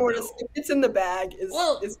the Vigor Mortis, if it's in the bag, is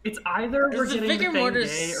it's either we're getting the Fang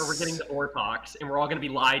Mortis... gay or we're getting the Orthox, and we're all going to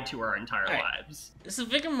be lied to our entire lives. So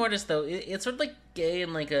Vigor Mortis, though, it's sort of like gay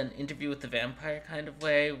in like an Interview with the Vampire kind of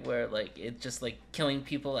way, where like it's just like killing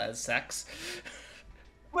people as sex.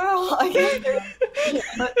 Well, I guess.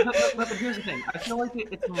 but here's the thing. I feel like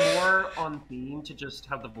it's more on theme to just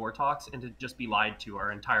have the Vortox and to just be lied to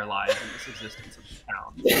our entire lives in this existence of this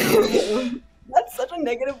town. That's such a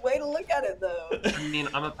negative way to look at it, though. I mean,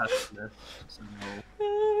 I'm a pessimist, so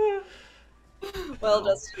well,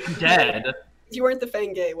 just I'm dead. If you weren't the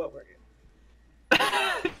Fang gay, what were you?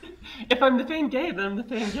 If I'm the Fang gay, then I'm the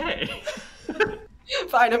Fang gay.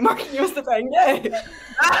 Fine, I'm marking you as the Fang gay.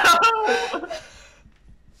 No!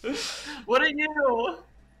 What are you?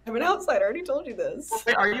 I'm an outsider. I already told you this.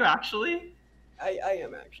 Wait, are you actually? I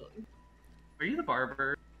am actually. Are you the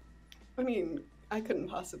barber? I mean, I couldn't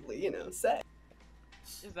possibly, say.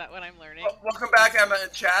 Is that what I'm learning? Well, welcome back, Emma, in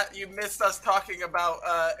chat. You missed us talking about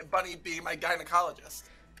Bunny being my gynecologist.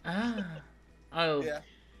 Oh. Yeah.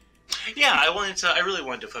 Yeah, I really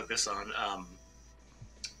wanted to focus on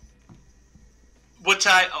what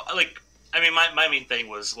I mean, my main thing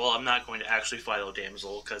was, well, I'm not going to actually follow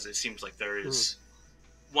Damsel because it seems like there is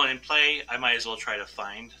one in play. I might as well try to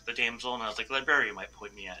find the Damsel, and I was like, Librarian might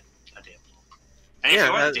point me at a Damsel. And if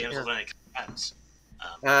you are the Damsel, then it depends.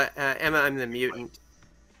 Emma, I'm the mutant.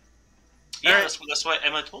 Yeah, right. That's what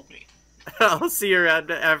Emma told me. I'll see you around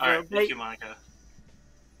after. All right, thank you, Monica.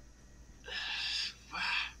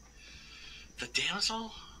 The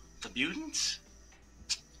Damsel? The mutant?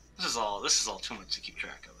 This is all too much to keep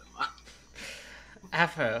track of, Emma.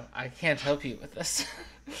 Afro, I can't help you with this.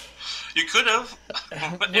 You could have.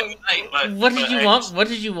 What did you want? What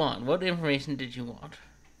did you want? What information did you want?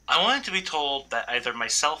 I wanted to be told that either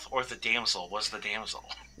myself or the damsel was the damsel.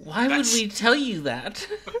 Why would we tell you that?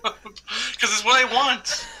 Because it's what I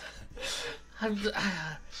want.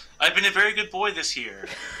 I've been a very good boy this year,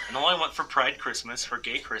 and all I want for Pride Christmas, for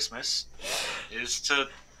Gay Christmas, is to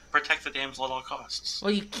protect the damsel at all costs.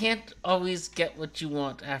 Well, you can't always get what you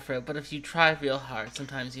want, Afro, but if you try real hard,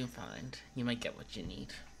 sometimes you find you might get what you need.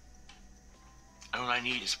 All I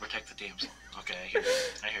need is to protect the damsel. Okay,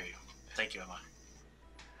 I hear you. Thank you, Emma.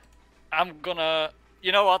 I'm gonna...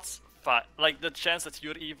 You know what? Fine. Like, the chance that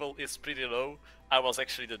you're evil is pretty low. I was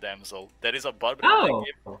actually the damsel. There is a barber in the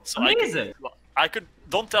game. So amazing! I could...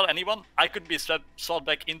 Don't tell anyone. I could be swapped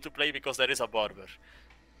back into play because there is a barber.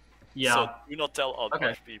 Yeah. So do not tell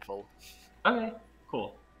other people. Okay,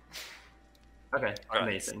 cool. Okay, All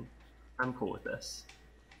amazing. Right. I'm cool with this.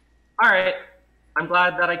 Alright. I'm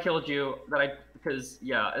glad that I killed you. Because,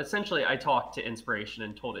 yeah, essentially I talked to Inspiration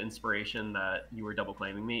and told Inspiration that you were double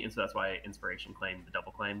claiming me, and so that's why Inspiration claimed the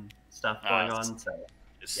double claim stuff going on. So,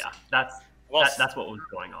 yeah, that's what was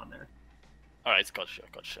going on there. Alright,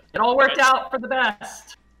 gotcha. It all worked out for the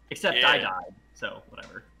best! Except I died, so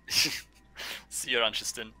whatever. See you around,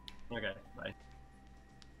 Tristan. Okay, bye.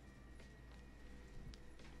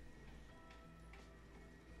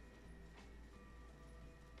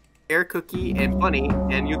 Air Cookie and Bunny,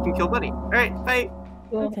 and you can kill Bunny. Alright, bye!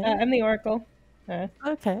 Cool. Okay. I'm the Oracle.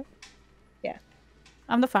 Okay. Yeah.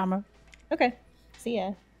 I'm the farmer. Okay. See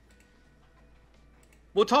ya.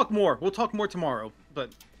 We'll talk more. We'll talk more tomorrow,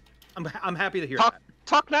 but I'm happy to hear that.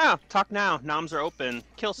 Talk now. Noms are open.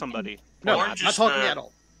 Kill somebody. No, or I'm just not talking at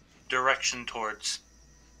all. Direction towards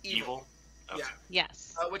evil. Okay. Yeah.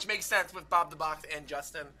 Yes. Which makes sense with Bob the Box and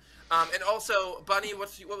Justin. And also, Bunny,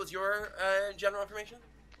 what was your general information?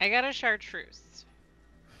 I got a chartreuse.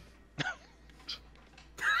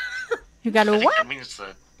 You got a what? That means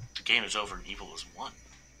the game is over and evil is won.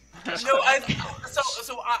 No,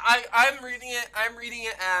 I'm reading it. I'm reading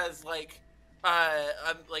it as like,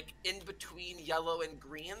 like in between yellow and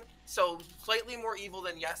green. So slightly more evil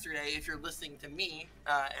than yesterday, if you're listening to me,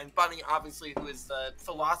 and Bunny, obviously, who is the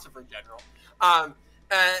philosopher general, and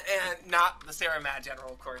not the Sarah Mad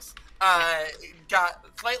general, of course. Got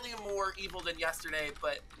slightly more evil than yesterday,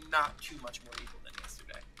 but not too much more evil than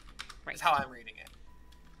yesterday. Right. Is how I'm reading it.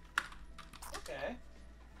 Okay.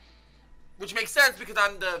 Which makes sense because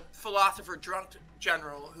I'm the philosopher drunk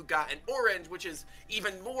general who got an orange, which is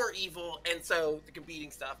even more evil, and so the competing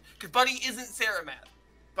stuff. Because Bunny isn't Sarah Mad.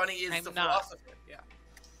 Bunny is the philosopher.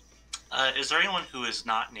 Yeah. Is there anyone who is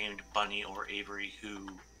not named Bunny or Avery who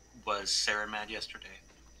was Sarah Mad yesterday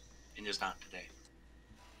and is not today?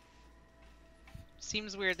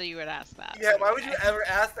 Seems weird that you would ask that. Yeah, why would you ever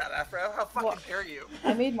ask that, Afro? How fucking dare you?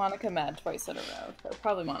 I made Monica mad twice in a row. So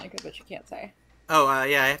probably Monica, but you can't say. Oh,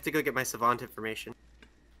 yeah, I have to go get my savant information.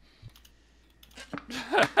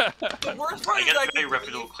 The worst part I get a very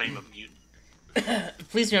reputable claim of mutant.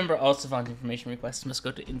 Please remember, all savant information requests must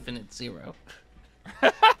go to Infinite Zero.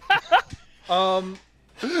 I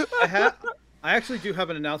actually do have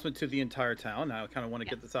an announcement to the entire town. I kind of want to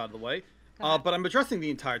get this out of the way. But I'm addressing the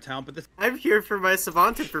entire town, but this... I'm here for my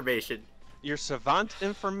savant information. Your savant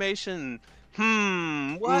information?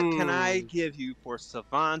 What can I give you for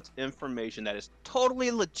savant information that is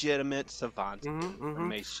totally legitimate savant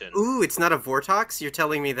information? Ooh, it's not a Vortox? You're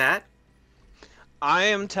telling me that? I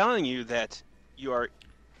am telling you that you are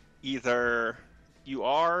either you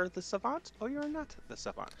are the savant or you're not the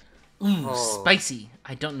savant. Ooh, spicy.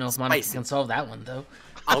 I don't know if Monica can solve that one, though.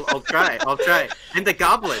 I'll try. And the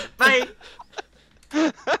goblin. Bye!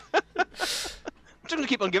 I'm just gonna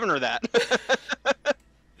keep on giving her that.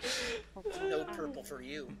 No purple for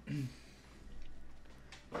you.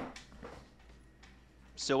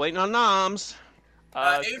 Still waiting on noms.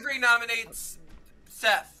 Avery nominates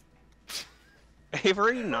Seth.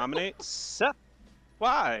 Avery nominates Seth.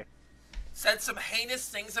 Why? Said some heinous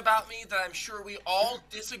things about me that I'm sure we all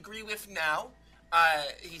disagree with now.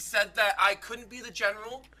 He said that I couldn't be the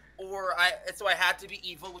general, so I had to be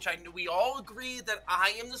evil, which I knew we all agree that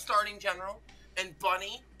I am the starting general, and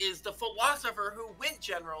Bunny is the philosopher who went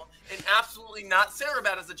general, and absolutely not Sarah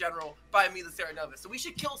Bad as the general by me, the Sarah Nova. So we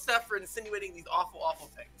should kill Seth for insinuating these awful, awful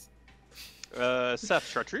things. Seth,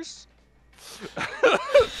 chartreuse?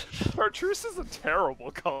 Chartreuse is a terrible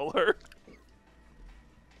color.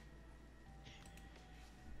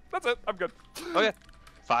 That's it. I'm good. Okay.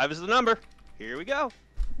 5 is the number. Here we go.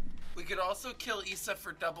 We could also kill Issa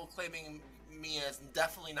for double claiming me as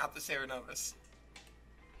definitely not the Sarah Novus.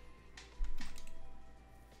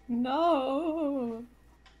 No.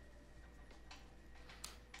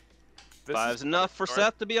 5's enough for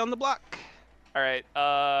Seth to be on the block. All right.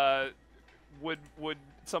 Would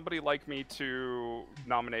somebody like me to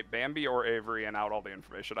nominate Bambi or Avery and out all the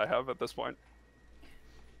information I have at this point?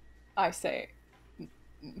 I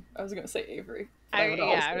was gonna say Avery.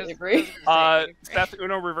 Avery. Seth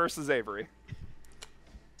Uno reverses Avery.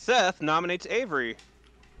 Seth nominates Avery.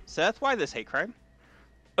 Seth, why this hate crime?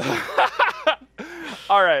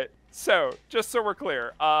 All right. So, just so we're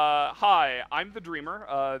clear, hi, I'm the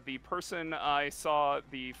Dreamer. The person I saw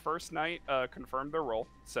the first night confirmed their role,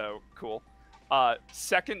 so cool.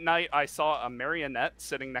 Second night, I saw a marionette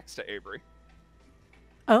sitting next to Avery.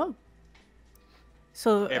 Oh.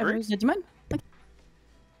 So, Avery? Avery's the demon?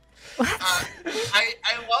 I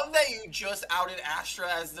love that you just outed Astra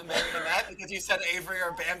as the marionette because you said Avery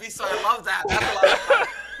or Bambi, so I love that. That's a lot of fun.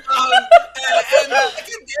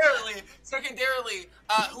 And secondarily,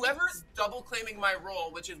 whoever's double claiming my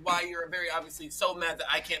role, which is why you're very obviously so mad that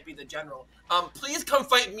I can't be the general, please come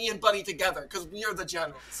fight me and Buddy together because we are the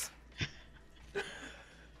generals.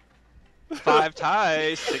 5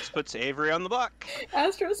 ties. 6 puts Avery on the block.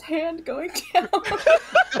 Astra's hand going down.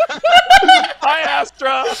 Hi,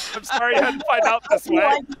 Astra. I'm sorry you had to find out this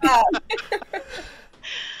way.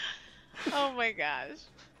 Oh my gosh.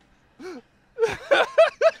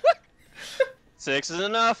 6 is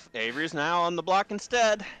enough. Avery's now on the block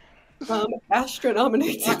instead. Astra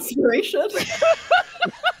nominates Inspiration.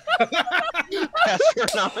 Astra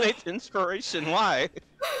nominates Inspiration. Why?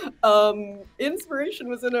 Inspiration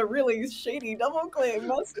was in a really shady double claim.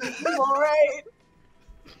 Must be all right.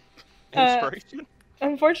 Inspiration?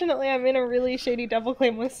 Unfortunately, I'm in a really shady double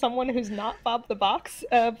claim with someone who's not Bob the Box,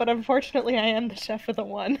 but unfortunately, I am the chef of the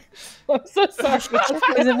one. I'm so sorry.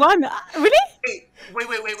 Is it one? Really?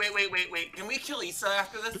 Wait. Can we kill Issa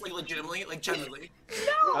after this? Like, legitimately? Like, genuinely?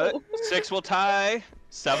 No! 6 will tie.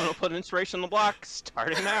 7 will put Inspiration on the block.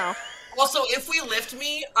 Starting now. Also, if we lift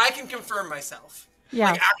me, I can confirm myself.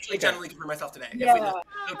 Yeah. Like, actually, generally confirm myself today. Yeah.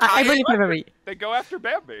 I believe Avery. They go after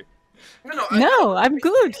Bambi. No, I'm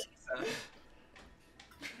good.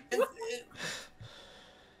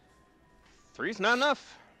 Three's not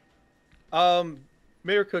enough.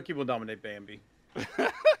 Mayor Cookie will nominate Bambi.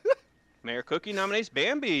 Mayor Cookie nominates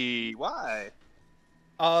Bambi. Why?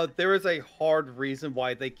 There is a hard reason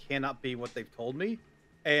why they cannot be what they've told me,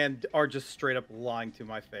 and are just straight up lying to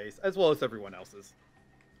my face, as well as everyone else's.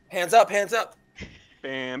 Hands up, hands up.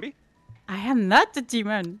 Bambi. I am not the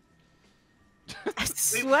demon. I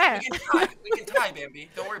swear. We can tie, Bambi.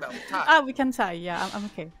 Don't worry about it. Tie. Ah, we can tie. Yeah, I'm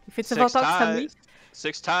okay. If it's Six about us, family, ties.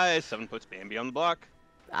 6 ties. 7 puts Bambi on the block.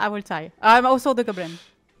 I will tie. I'm also the goblin.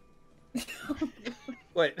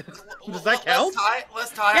 Wait, does that count?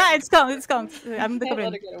 Let's tie. Yeah, it's count. It's count. I'm the Can't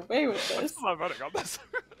goblin. let her get away with this. I'm voting on this.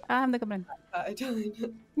 I'm the goblin. I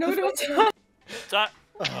don't. No, don't tie.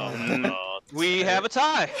 Oh my god. We have a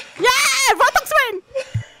tie. Yeah, Rotox win.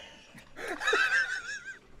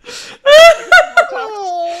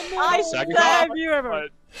 I Second stab call. you, everyone.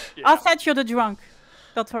 But, yeah. I said you're the drunk.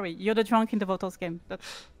 Don't worry, you're the drunk in the Votals game.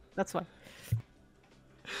 That's why.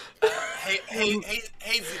 Hey,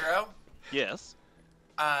 Zero. Yes.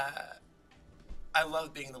 I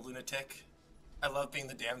love being the lunatic. I love being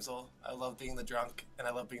the damsel. I love being the drunk, and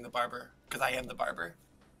I love being the barber because I am the barber.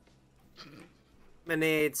 My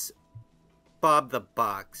name's Bob the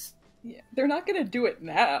Box. Yeah, they're not gonna do it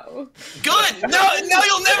now. Good. No,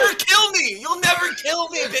 you'll never kill me. You'll never kill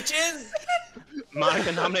me, bitches.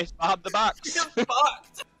 Monica nominates Bob the Box. You're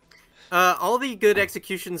fucked. All the good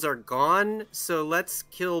executions are gone, so let's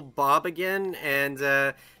kill Bob again, and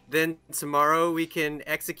then tomorrow we can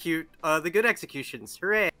execute the good executions.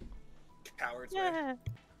 Hooray! Cowards. Yeah.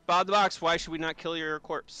 Bob the Box, why should we not kill your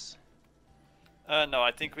corpse? No,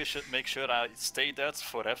 I think we should make sure I stay dead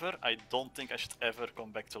forever. I don't think I should ever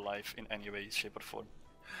come back to life in any way, shape, or form.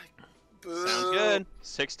 Boo. Sounds good.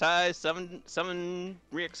 6 ties, 7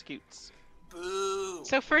 re-executes. Boo.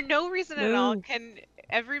 So for no reason at all, Boo. can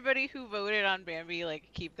everybody who voted on Bambi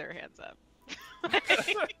like keep their hands up?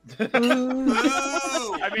 Boo.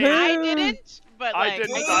 I mean, I didn't, but I like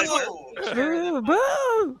didn't either. Boo!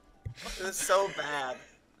 Boo! This is so bad.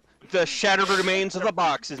 The shattered remains of the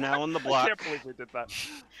box is now on the I block. can't believe we did that.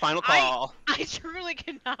 Final call. I truly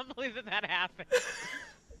cannot believe that happened.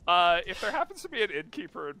 If there happens to be an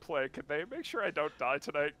innkeeper in play, can they make sure I don't die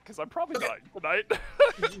tonight? Because I'm probably dying tonight.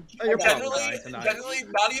 You're probably dying tonight. Generally,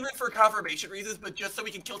 not even for confirmation reasons, but just so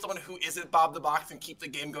we can kill someone who isn't Bob the Box and keep the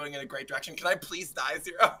game going in a great direction. Can I please die,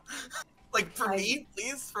 Zero? Like, for me,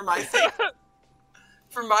 please? For my sake?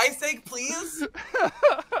 For my sake, please?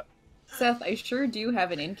 Seth, I sure do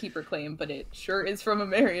have an innkeeper claim, but it sure is from a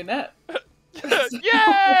marionette. Yay!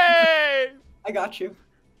 I got you.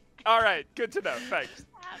 All right, good to know. Thanks.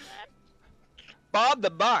 Bob the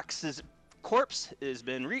Box's corpse has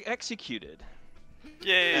been re-executed.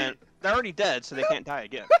 Yay! And they're already dead, so they can't die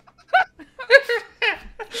again.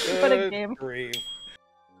 What a game. Grief.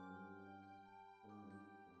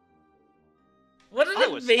 What I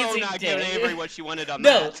an was so amazing not day. giving Avery what she wanted on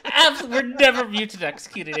No, that. we're never muted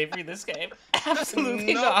executed Avery this game.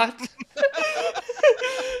 Absolutely No. not.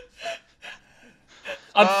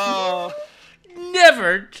 Oh.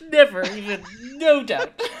 Never even, no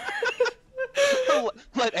doubt.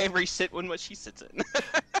 Let Avery sit in what she sits in.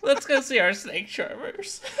 Let's go see our snake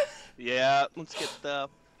charmers. Yeah, let's get the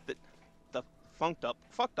fucked up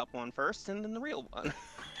one first, and then the real one.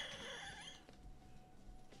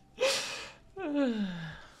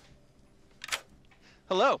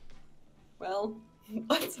 Hello. Well,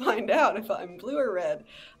 let's find out if I'm blue or red.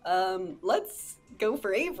 Let's go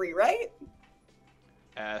for Avery, right?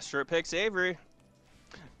 Astra picks Avery.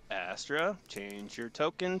 Astra, change your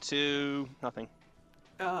token to nothing.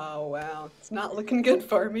 Oh, wow. It's not looking good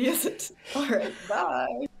for me, is it? Alright,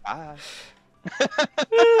 bye. Bye.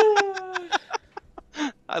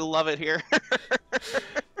 I love it here.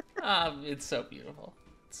 It's so beautiful.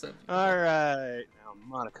 It's so beautiful. All right, now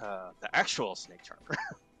Monica, the actual snake charmer.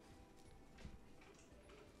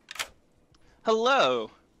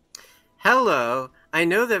 Hello. Hello. I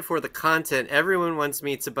know that for the content, everyone wants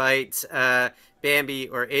me to bite Bambi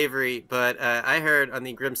or Avery, but I heard on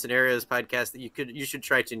the Grim Scenarios podcast that you should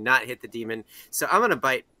try to not hit the demon. So I'm gonna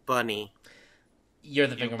bite Bunny. You're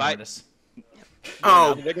the vigor mortis.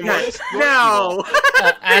 Oh Mortis. no!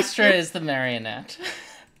 Astra is the marionette.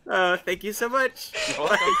 Thank you so much. You're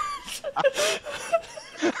welcome.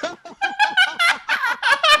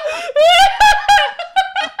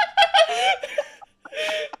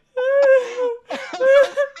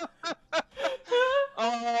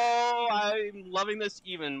 Oh, I'm loving this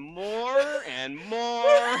even more and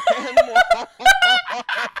more and more.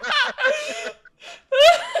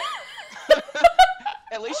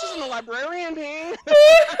 isn't the librarian, Ping.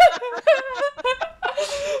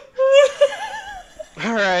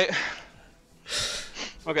 All right.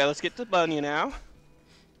 Okay, let's get to Bunny now.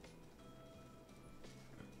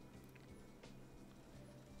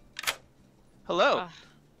 Hello.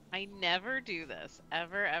 I never do this.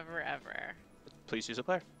 Ever, ever, ever. Please use a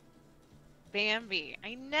player. Bambi.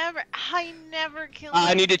 I never kill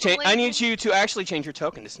I need to change. I need you to actually change your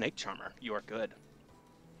token to Snake Charmer. You are good.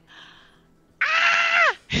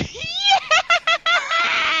 Ah! Yes!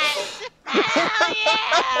 Hell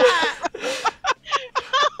yeah!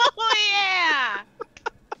 Oh yeah!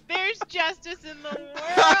 There's justice in the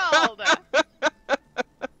world.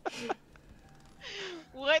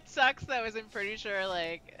 What sucks though is I'm pretty sure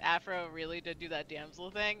like Afro really did do that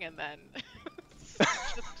damsel thing, and then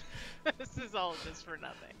this is all just for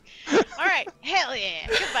nothing. All right, hell yeah!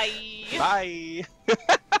 Goodbye. Bye.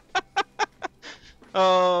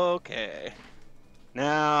 Okay.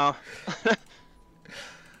 Now,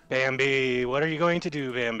 Bambi, what are you going to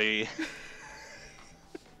do, Bambi?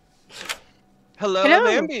 Hello,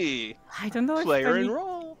 Bambi. I don't know. Player if and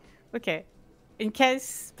roll. Okay. In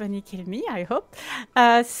case Bunny kill me, I hope.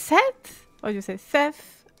 Seth, what do you say?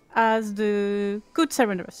 Seth as the good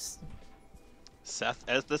Serenovus. Seth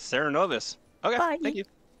as the Serenovus. Okay, Bye. thank you.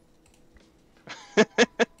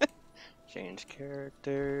 Change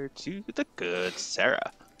character to the good Sarah.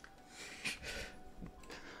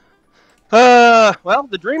 Well,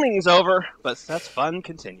 the dreaming's over, but Seth's fun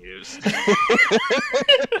continues.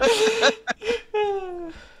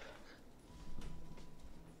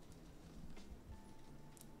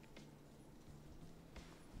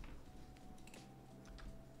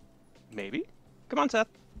 Maybe? Come on, Seth.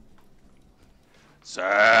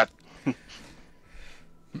 Seth!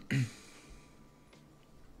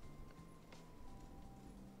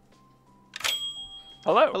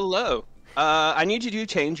 Hello. Hello. I need you to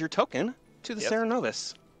change your token to the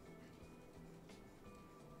Serenovus.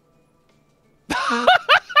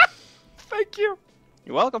 Thank you.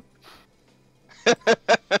 You're welcome.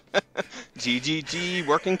 GGG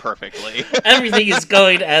working perfectly. Everything is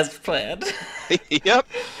going as planned. Yep.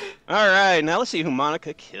 Alright, now let's see who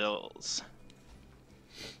Monica kills.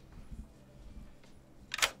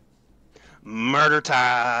 Murder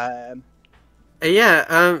time.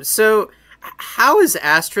 So how is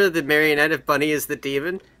Astra the marionette if Bunny is the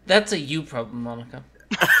demon? That's a you problem, Monica.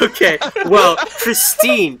 Okay, well,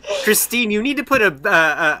 Christine, you need to put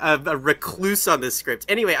a recluse on this script.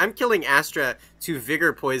 Anyway, I'm killing Astra to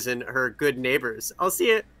vigor poison her good neighbors. I'll see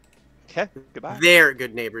it. Okay, goodbye. They're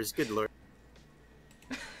good neighbors, good lord.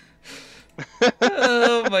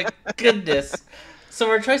 Oh my goodness. So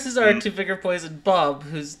our choices are to vigor poison Bob,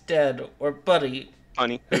 who's dead, or Buddy.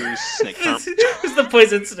 Bunny, who's Snake Charmer. Who's the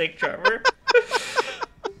poison Snake Charmer.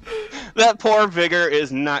 That poor Vigor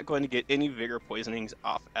is not going to get any Vigor poisonings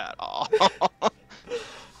off at all. But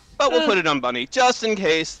we'll put it on Bunny, just in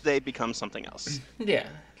case they become something else. Yeah.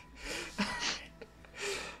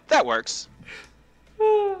 That works.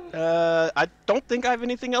 I don't think I have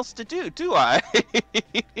anything else to do I?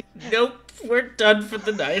 Nope, we're done for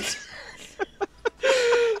the night.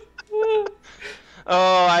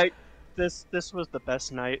 This was the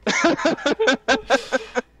best night.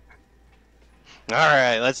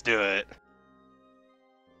 Alright, let's do it.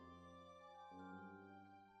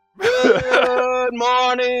 Good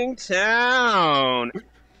morning, town!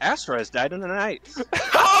 Astra has died in the night.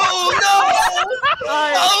 Oh no!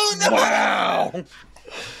 Oh no! Wow!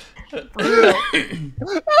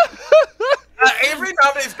 Avery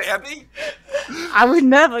nominates Bambi? I would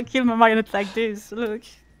never kill my marionette like this. Look.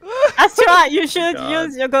 Astra, you should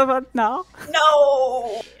use your go vote now.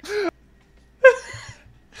 No!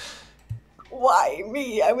 Why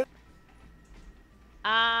me? I would.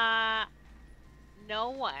 No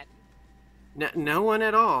one. No one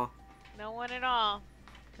at all. No one at all.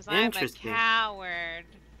 Because I'm a coward.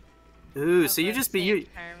 Ooh, so you just you've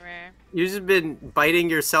just been biting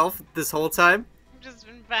yourself this whole time? I've just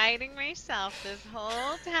been biting myself this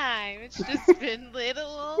whole time. It's just been little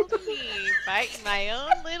old me biting my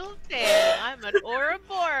own little tail. I'm an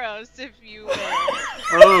Ouroboros, if you will.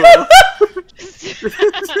 Oh.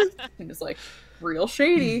 And it's like real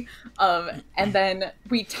shady. And then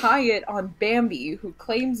we tie it on Bambi, who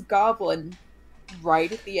claims Goblin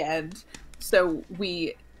right at the end. So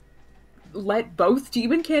we let both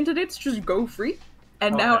demon candidates just go free,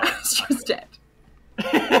 and now Astra's dead.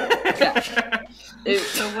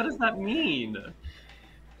 So what does that mean?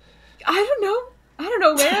 I don't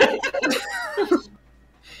know, man.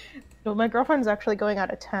 So my girlfriend's actually going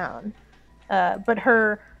out of town, but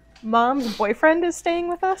her mom's boyfriend is staying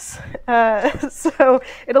with us. So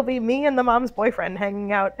it'll be me and the mom's boyfriend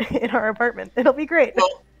hanging out in our apartment. It'll be great.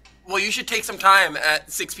 Well, you should take some time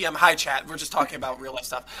at 6 p.m. Hi, chat. We're just talking about real life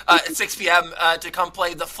stuff. At 6 p.m. To come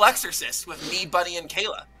play The Flexorcist with me, Bunny, and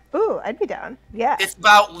Kayla. Ooh, I'd be down. Yeah. It's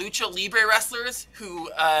about lucha libre wrestlers who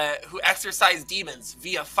exorcise demons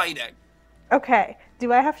via fighting. Okay.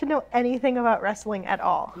 Do I have to know anything about wrestling at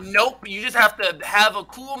all? Nope. You just have to have a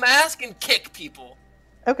cool mask and kick people.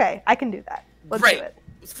 Okay, I can do that. Let's Great. do it.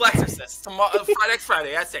 It's Flexorcist. Next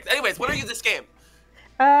Friday at 6. Anyways, what are you this game?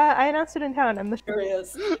 I announced it in town. I'm the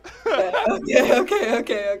Curious.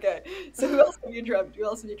 Okay. So who else have you dreamt?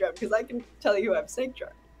 Because I can tell you who I've snake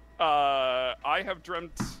dreamt. I have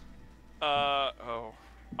dreamt. I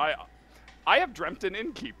have dreamt an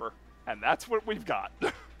innkeeper, and that's what we've got.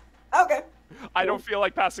 Okay. I don't feel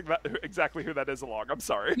like passing that exactly who that is along. I'm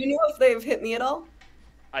sorry. Do you know if they've hit me at all?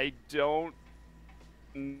 I don't.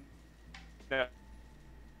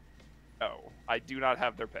 No, I do not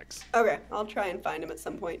have their picks. Okay, I'll try and find him at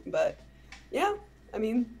some point. But yeah, I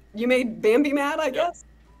mean, you made Bambi mad, I guess.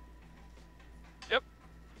 Yep.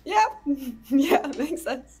 Yeah. Yeah, makes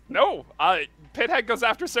sense. No, Pithead goes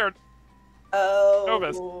after Sarah. Oh.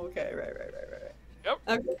 Novus. Okay. Right. Yep.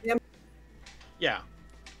 Okay. Yeah.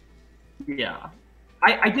 Yeah.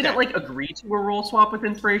 I didn't like agree to a role swap with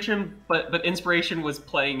Inspiration, but Inspiration was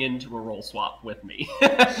playing into a role swap with me.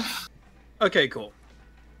 Okay, cool.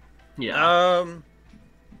 Yeah.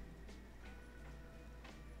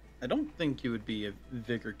 I don't think you would be a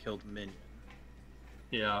Vigor killed minion.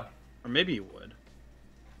 Yeah. Or maybe you would.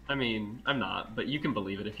 I mean, I'm not, but you can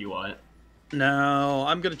believe it if you want. No,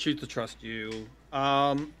 I'm gonna choose to trust you.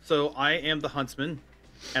 So I am the huntsman,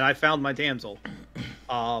 and I found my damsel.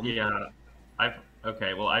 Yeah.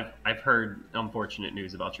 I've heard unfortunate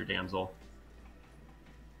news about your damsel.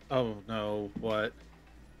 Oh no, what?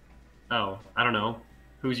 Oh, I don't know.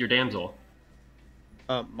 Who's your damsel?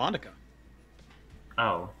 Monica.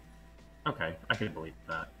 Oh. Okay, I can believe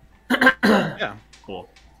that. Yeah. Cool.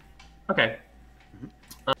 Okay.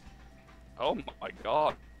 Oh my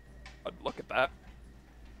god. Look at that.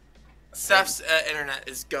 Seth's internet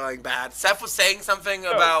is going bad. Seth was saying something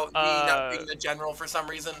about me not being the general for some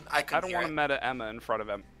reason. I don't want to meta Emma in front of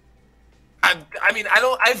him. I mean,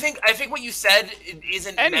 I think what you said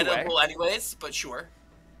isn't metable anyways, but sure.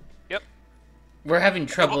 Yep. We're having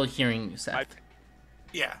trouble hearing you, Seth.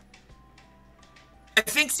 Yeah. I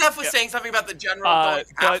think Seth was saying something about the general going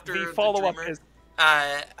after the follow-up is...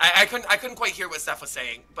 I couldn't quite hear what Seth was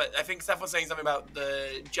saying, but I think Seth was saying something about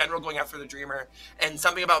the general going after the dreamer and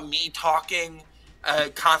something about me talking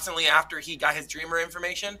constantly after he got his dreamer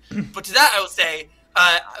information. But to that I would say,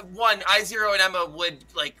 one, I0 and Emma would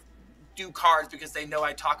like do cards because they know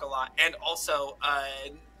I talk a lot, and also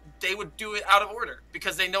they would do it out of order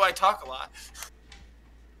because they know I talk a lot.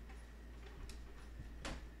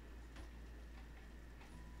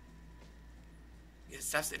 Yeah,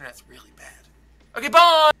 Steph's internet's really bad. Okay,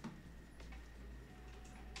 bye!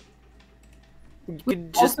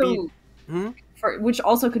 Would just also, which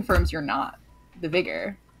also confirms you're not the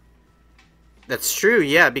Vigor. That's true,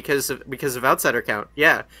 yeah, because of outsider count.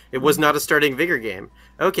 Yeah, it was not a starting Vigor game.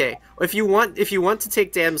 Okay, if you want to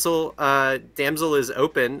take Damsel, Damsel is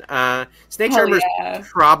open. Snake Charmer's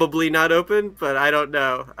probably not open, but I don't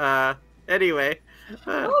know. Anyway.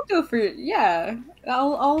 I'll go for it. Yeah,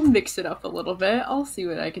 I'll mix it up a little bit. I'll see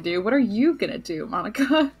what I can do. What are you gonna do,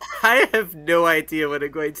 Monica? I have no idea what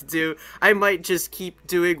I'm going to do. I might just keep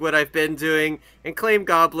doing what I've been doing and claim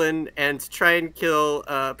Goblin and try and kill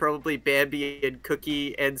probably Bambi and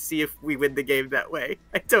Cookie and see if we win the game that way.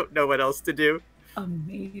 I don't know what else to do.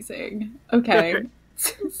 Amazing. Okay.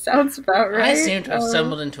 Sounds about right. I seem to have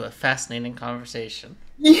stumbled into a fascinating conversation.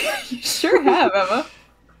 Yeah, you sure have, Emma.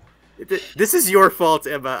 This is your fault,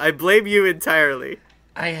 Emma. I blame you entirely.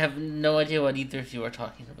 I have no idea what either of you are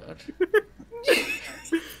talking about.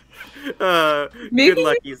 Maybe good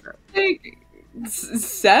luck,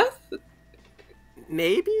 Seth?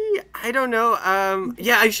 Maybe? I don't know.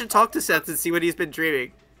 Yeah, I should talk to Seth and see what he's been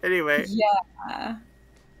dreaming. Anyway. Yeah.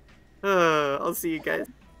 I'll see you guys.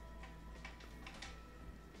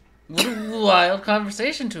 What a wild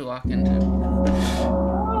conversation to walk into.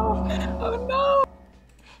 Oh no!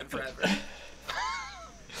 Forever.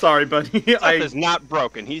 Sorry, buddy. Seth is not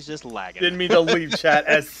broken. He's just lagging. Didn't mean to leave chat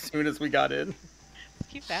as soon as we got in.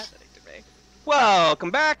 Keep happening to me.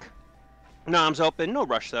 Welcome back. Nom's open. No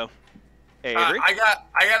rush though. Avery? I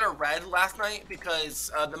got a red last night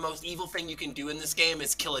because the most evil thing you can do in this game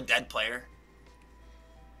is kill a dead player.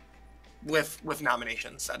 With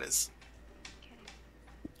nominations, that is.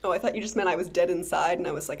 Oh, I thought you just meant I was dead inside, and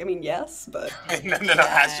I was like, I mean, yes, but... no,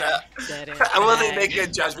 Astra. I wasn't making a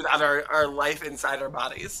judgment on our life inside our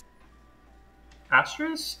bodies.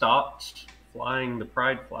 Astra stopped flying the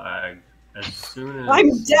pride flag as soon as... I'm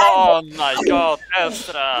dead! Oh my god,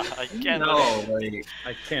 Astra! I can't No, believe like,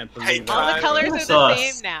 I can't believe All the that. colors are the Sus.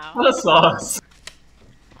 same now. What a sauce.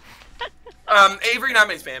 Avery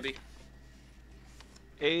nominates Bambi.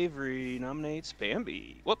 Avery nominates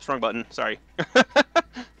Bambi. Whoops, wrong button. Sorry.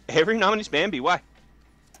 Avery nominates Bambi. Why?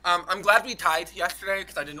 I'm glad we tied yesterday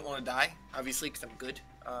because I didn't want to die, obviously, because I'm good.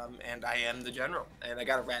 And I am the general, and I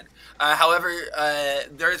got a red. However,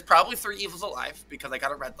 there is probably 3 evils alive because I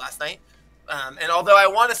got a red last night. And although I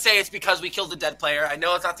want to say it's because we killed a dead player, I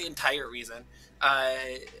know it's not the entire reason.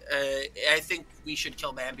 I think we should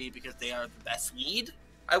kill Bambi because they are the best lead,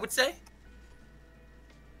 I would say.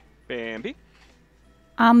 Bambi.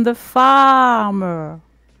 I'm the farmer.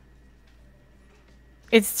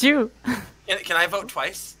 It's true. Can I vote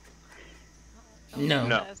twice? No.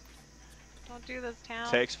 Don't do this, town.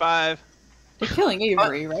 Takes 5. We're killing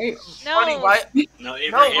Avery, right? No. Funny, why? No,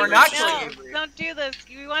 Avery, No, we're not No, killing Avery. don't do this.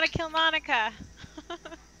 We want to kill Monica.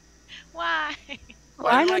 Why?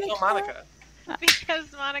 Why do you want to kill Monica?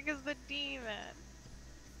 Because Monica's the demon.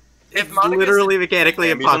 If It's Monica's literally mechanically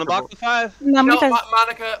Bambi's on the impossible. block with 5. No, No,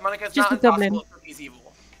 because Monica's just not a goblin. impossible if he's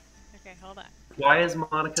evil. Okay, hold on. Why is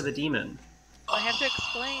Monica the demon? I have to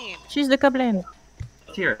explain. she's the goblin.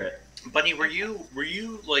 Let's hear it. Bunny, were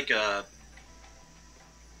you like a...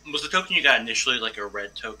 Was the token you got initially like a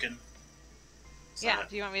red token? Yeah,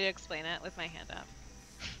 do you want me to explain it with my hand up?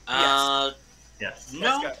 Yes. No.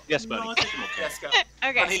 Let's go. Yes, buddy. No, I think I'm okay. Let's go.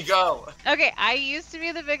 Okay. Bunny, go. Okay, I used to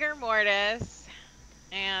be the vigor mortis,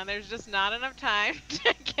 and there's just not enough time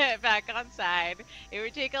to get back on side. It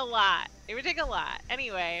would take a lot. It would take a lot.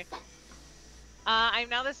 Anyway, I'm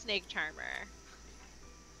now the snake charmer.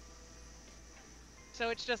 So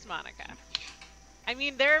it's just Monica. I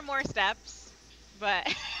mean, there are more steps,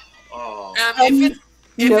 but... Oh. If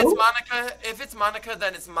no. it's Monica,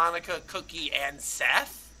 then it's Monica, Cookie, and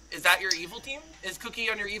Seth. Is that your evil team? Is Cookie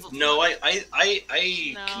on your evil team? No, I No,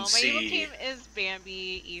 can my see. evil team is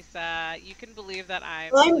Bambi, Issa. You can believe that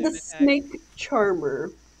I'm I'm the lunatic. snake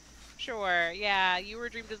charmer. Sure, yeah. You were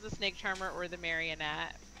dreamed as the snake charmer or the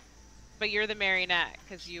marionette. But you're the marionette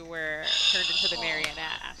because you were turned into the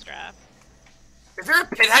marionette, Astra. Is there a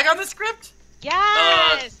pit hag on the script?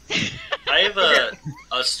 Yes! I have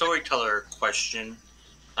a storyteller question.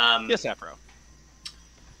 Yes, Afro.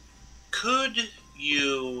 Could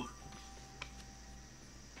you,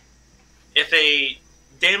 if a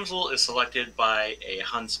damsel is selected by a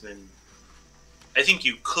huntsman, I think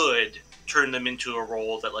you could turn them into a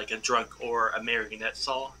role that like a drunk or a marionette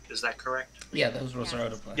saw. Is that correct? Yeah, those rules are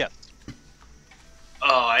out of play. Yeah.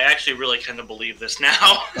 Oh, I actually really kind of believe this now.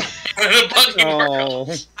 Oh. I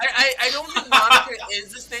don't think Monica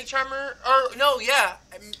is the snake charmer. Or no, yeah.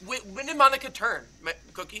 When did Monica turn?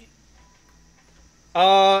 Cookie?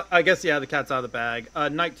 I guess yeah, the cat's out of the bag.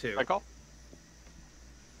 Night 2. I call.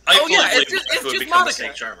 I Oh, yeah, fully it's believe just- it's would just become Monica. the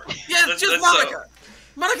snake charmer. Yeah, it's just Monica.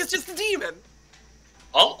 Monica's just a demon.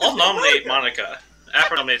 I'll nominate Monica.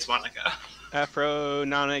 Afro nominates Monica. Afro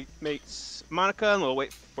nominates Monica, and we'll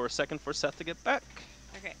wait for a second for Seth to get back.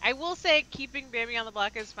 Okay, I will say keeping Bambi on the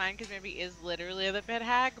block is fine because Bambi is literally the pit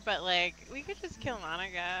hag, but like, we could just kill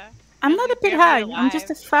Monica. I'm not a pit hag. I'm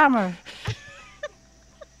just a farmer.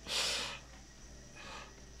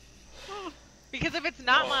 Because if it's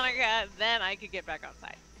not Monica, then I could get back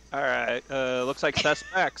outside. All right. Looks like Seth's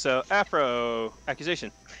back. So Afro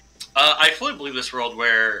accusation. I fully believe this world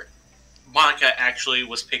where Monica actually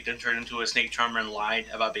was picked and turned into a snake charmer and lied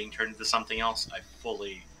about being turned into something else.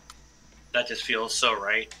 That just feels so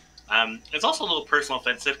right. It's also a little personal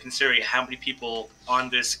offensive considering how many people on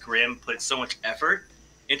this Grim put so much effort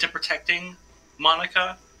into protecting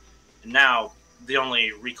Monica. And now the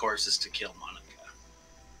only recourse is to kill Monica.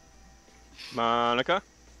 Monica.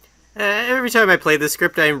 Every time I play this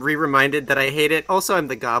script, I'm re-reminded that I hate it. Also, I'm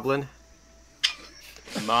the goblin.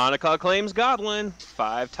 Monica claims Goblin.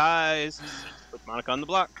 5 ties. Put Monica on the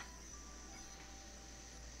block.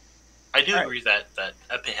 I do agree that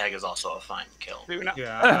a pit hag is also a fine kill.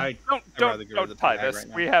 Yeah, don't tie this.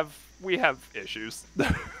 Right we have issues.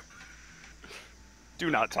 Do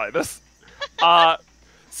not tie this. Fair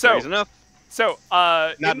enough.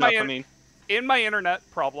 Not enough, I mean. In my internet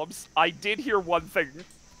problems, I did hear one thing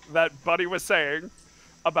that Buddy was saying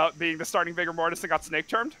about being the starting vigor mortis and got snake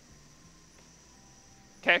charmed.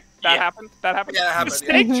 Okay, that happened. That happened. Yeah, that happened, The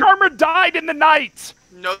snake charmer died in the night.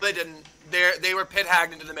 No, they didn't. They were pit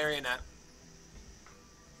hagged into the marionette.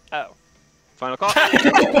 Oh. Final call.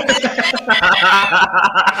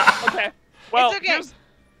 Okay. Well, okay.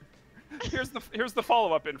 here's the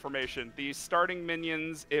follow-up information. The starting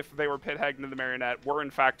minions, if they were pit hagged into the marionette, were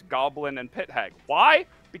in fact Goblin and pit hag. Why?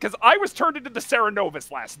 Because I was turned into the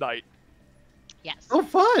Cerenovus last night. Yes. Oh,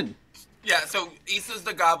 fun. Yeah, so Issa's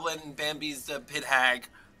the Goblin, Bambi's the pit hag.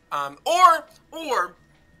 Or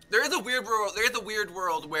there is a weird world. There is a weird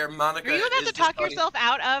world where Monica. Are you about to talk yourself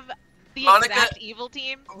out of the Monica, exact evil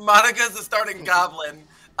team? Monica's the starting Goblin.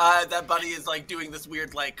 That Buddy is like doing this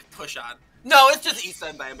weird like push on. No, it's just Issa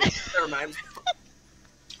and Bambi. Never mind.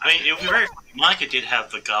 I mean, it was very. Monica did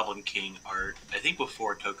have the Goblin King art. I think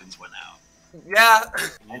before tokens went out. Yeah.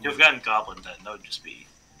 And to have gotten Goblin, then that would just be.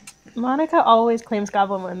 Monica always claims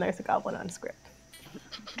Goblin when there's a Goblin on script.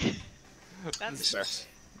 That's fair.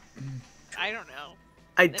 I don't know.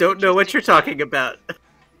 I don't know what you're talking about.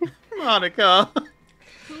 Monica.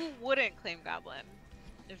 Who wouldn't claim Goblin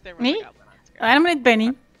if there was Me? a Goblin on script? I nominate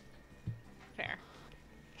Benny. Fair.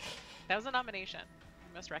 That was a nomination.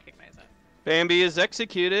 You must recognize it. Bambi is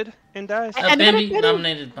executed and dies. Bambi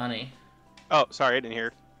nominated Bunny. Oh, sorry, I didn't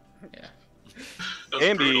hear. Yeah.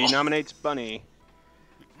 Bambi nominates Bunny.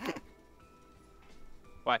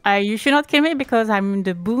 Why? You should not kill me because I'm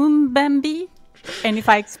the Boom Bambi. And if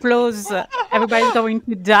I explode, everybody's going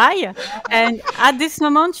to die. And at this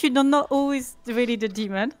moment, you don't know who is really the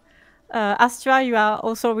demon. Astra, you are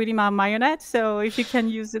also really my marionette. So if you can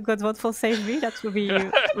use the God vote for save me, that would be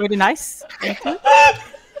really nice. Thank you.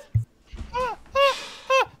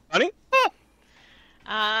 Bunny?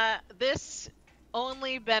 This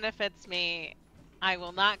only benefits me. I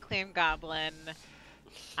will not claim Goblin.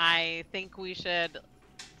 I think we should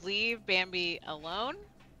leave Bambi alone.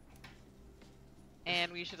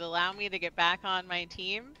 And we should allow me to get back on my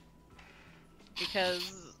team.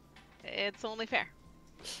 Because it's only fair.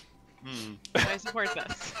 I support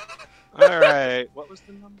this. Alright, what was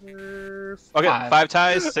the number? Okay, 5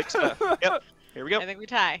 ties, 6. Yep, here we go. I think we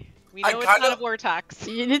tie. We know it's not a war talks.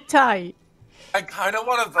 You did tie. I kind of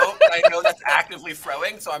want to vote, but I know that's actively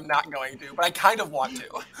throwing, so I'm not going to. But I kind of want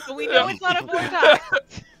to. But we know it's not a war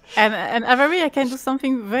talks. And Avery, I can do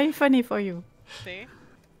something very funny for you. See?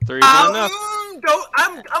 3 is enough.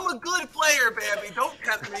 I'm a good player, Bambi. Don't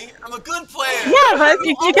tempt me. I'm a good player. Yeah, but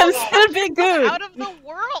you can still be good. Out of the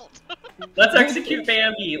world. Let's execute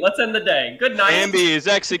Bambi. Let's end the day. Good night. Bambi is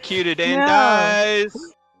executed and dies.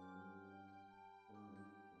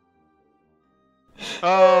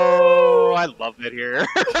 Oh, I love it here.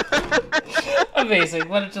 Amazing.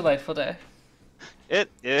 What a delightful day. It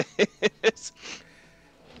is.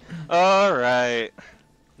 Alright.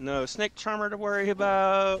 No Snake Charmer to worry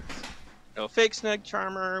about. No fake Snake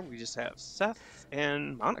Charmer. We just have Seth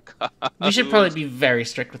and Monica. We should probably be very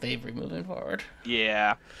strict with Avery moving forward.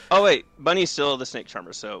 Yeah. Oh, wait. Bunny's still the Snake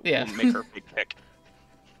Charmer, so yeah. We'll make her big pick.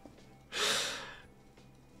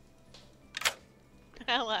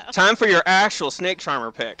 Hello. Time for your actual Snake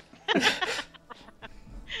Charmer pick.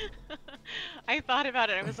 I thought about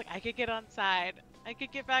it. I was like, I could get on side. I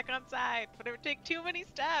could get back on side, but it would take too many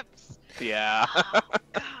steps. Yeah. Oh,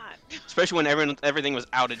 God. Especially when everything was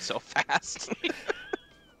outed so fast.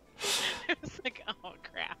 I was like, oh,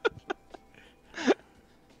 crap.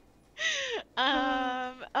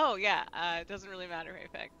 Oh, yeah. It doesn't really matter who I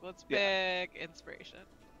pick. Let's pick Inspiration.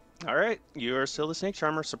 All right. You are still the Snake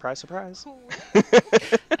Charmer. Surprise, surprise.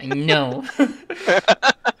 I know.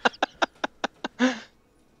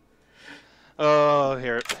 Oh,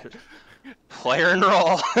 here. Player and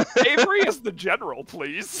roll. Avery is the general,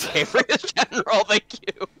 please. Avery is general, thank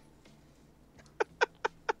you.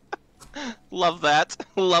 Love that.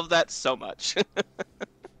 Love that so much.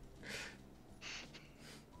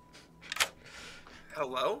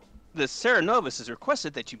 Hello? The Cerenovus has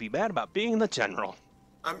requested that you be mad about being the general.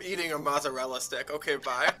 I'm eating a mozzarella stick. Okay,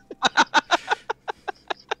 bye.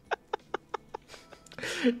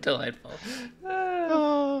 Delightful.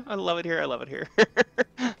 Oh, I love it here. I love it here.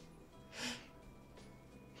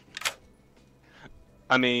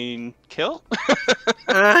 I mean, kill?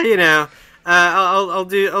 I'll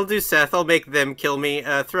do Seth. I'll make them kill me.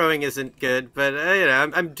 Throwing isn't good, but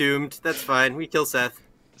I'm doomed. That's fine. We kill Seth.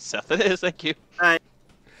 Seth it is. Thank you.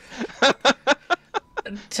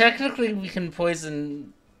 Technically, we can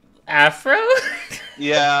poison Afro.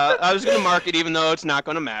 Yeah, I was gonna mark it, even though it's not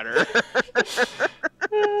gonna matter.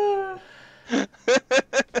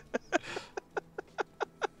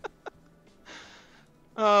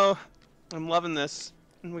 Oh, I'm loving this.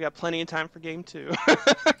 And we got plenty of time for game 2.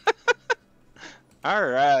 All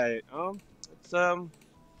right. Let's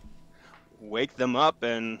wake them up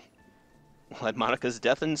and let Monica's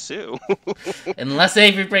death ensue. Unless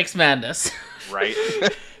Avery breaks madness. Right.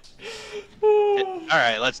 All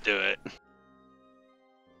right, let's do it.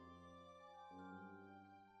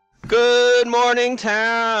 Good morning,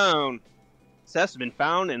 town. Seth's been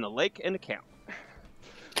found in a lake in a camp.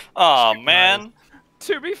 Oh man.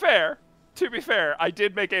 To be fair, I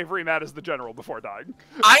did make Avery mad as the general before dying.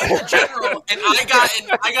 I am the general, and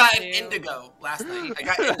I got an indigo last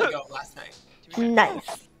night.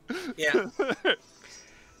 Nice. Yeah.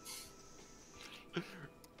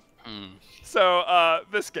 So,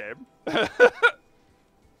 this game.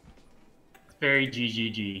 Very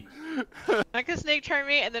GGG. Monica snake charmed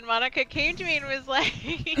me, and then Monica came to me and was like,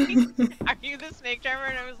 "Are you the snake charmer?"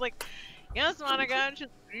 And I was like, "Yes, Monica." And she's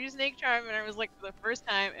like, "Are you snake charm?" And I was like, for the first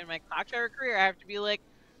time in my Clocktower career, I have to be like,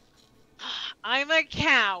 "I'm a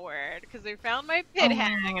coward because they found my pit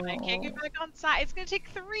hag and I can't get back on site. It's gonna take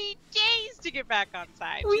 3 days to get back on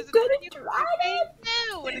site." We didn't try it.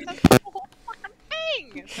 No, and it's a whole fucking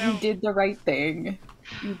thing. So, You did the right thing.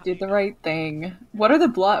 You did the right thing. What are the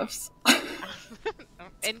bluffs?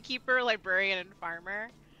 innkeeper, librarian, and farmer.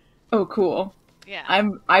 Oh, cool.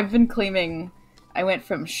 Yeah. I've been claiming. I went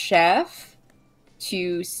from chef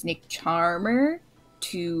to snake charmer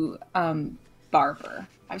to barber.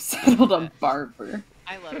 I've settled on barber.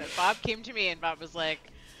 I love it. Bob came to me and Bob was like,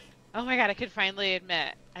 "Oh my god, I could finally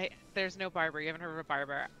admit there's no barber. You haven't heard of a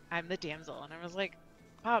barber. I'm the damsel." And I was like,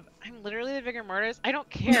 "Bob, I'm literally the vigor mortis. I don't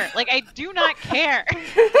care. Like, I do not care."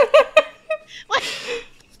 Like,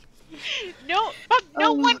 no, Bob,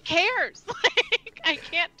 no one cares. Like, I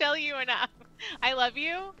can't tell you enough. I love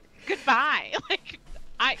you. Goodbye. Like,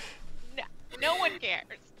 no one cares.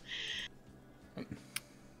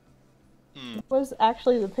 Was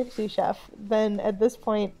actually the pixie chef, then at this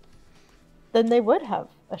point, then they would have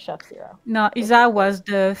a chef zero. No, Isa was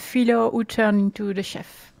the philo who turned into the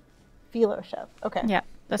chef. Philo chef. Okay. Yeah,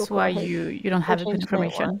 that's Cool, why cool. you don't have a good changed my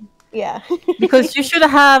information. one. Yeah. Because you should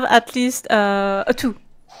have at least a 2.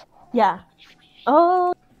 Yeah.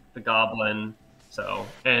 Oh. The goblin. So,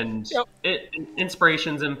 and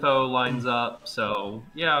inspirations info lines up. So,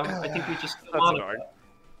 yeah, I think we just. That's annoying.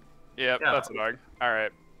 Yep, Yeah. that's annoying. All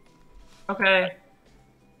right. Okay.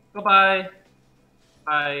 Goodbye.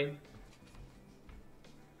 Bye.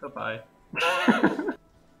 Goodbye.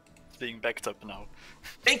 Being backed up now.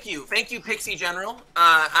 Thank you, Pixie General.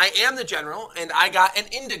 I am the general, and I got an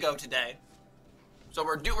indigo today. So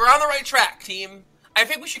we're on the right track, team. I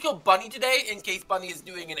think we should kill Bunny today in case Bunny is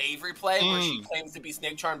doing an Avery play where she claims to be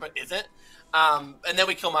snake charmed but isn't. And then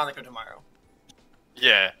we kill Monica tomorrow.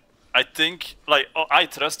 Yeah, I think I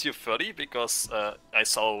trust you fully because I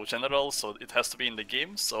saw general, so it has to be in the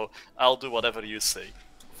game. So I'll do whatever you say.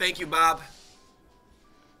 Thank you, Bob.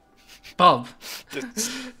 Bob.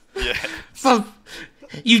 Yeah. Bob,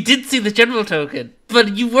 you did see the general token,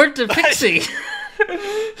 but you weren't a pixie.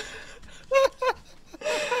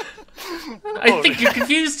 I think you're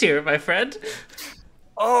confused here, my friend.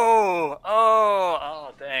 Oh,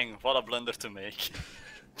 dang, what a blunder to make.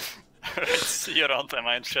 See you around, am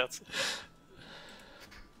I in chat?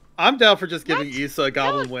 I'm down for just giving Issa a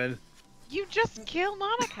goblin win. You just kill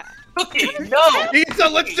Monica. Cookie, no! Issa,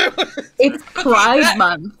 let's do it! It's Pride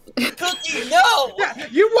Month. Cookie, no! Yeah,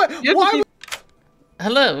 you what? Why?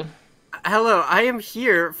 Hello. Hello, I am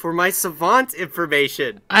here for my savant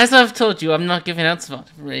information. As I've told you, I'm not giving out savant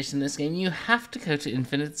information in this game. You have to go to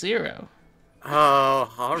Infinite Zero.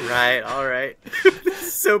 Oh, alright.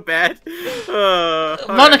 So bad.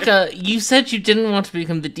 Monica, you said you didn't want to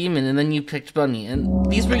become the demon, and then you picked Bunny, and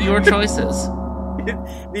these were your choices.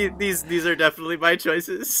 These are definitely my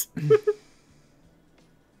choices.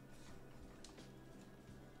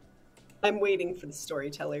 I'm waiting for the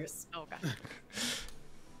storytellers. Oh god.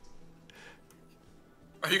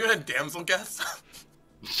 Are you gonna damsel guess?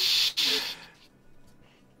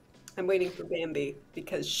 I'm waiting for Bambi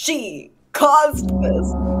because she caused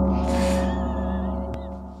this.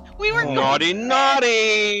 We were naughty.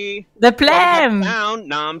 The plan. Down.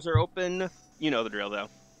 Noms are open. You know the drill, though.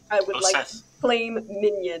 I would like to claim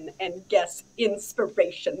minion and guess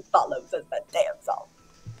inspiration follows as the damsel.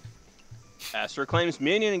 Astra claims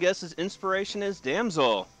minion and guesses inspiration is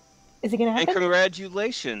damsel. Is it gonna happen? And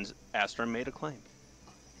congratulations, Astra made a claim.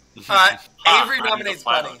 Avery nominates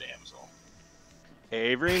Bunny.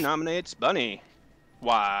 Avery nominates Bunny.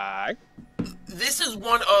 Why? This is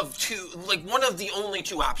one of the only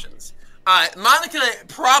two options. Monica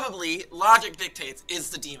probably, logic dictates, is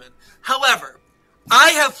the demon. However, I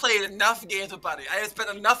have played enough games with Bunny. I have spent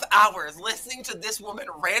enough hours listening to this woman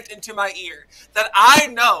rant into my ear that I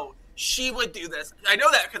know she would do this. I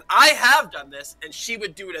know that because I have done this, and she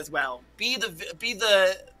would do it as well. Be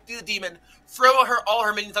be the demon, throw all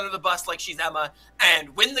her minions under the bus like she's Emma,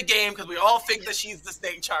 and win the game because we all think that she's the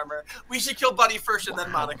snake charmer. We should kill Bunny first and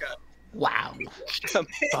then Monica. Wow.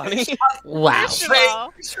 Bunny? Wow.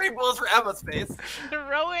 Straight bullets for Emma's face.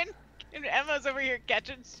 Rowan and Emma's over here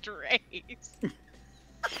catching strays.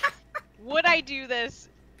 Would I do this?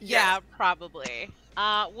 Yeah, probably.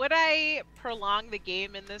 Would I prolong the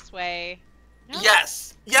game in this way? No.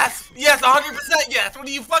 Yes, 100% yes. What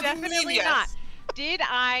do you fucking Definitely mean? Yes. not. Did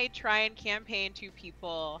I try and campaign to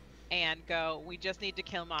people and go, we just need to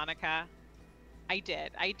kill Monica? I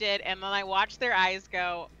did, and then I watched their eyes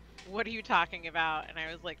go, what are you talking about? And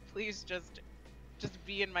I was like, please just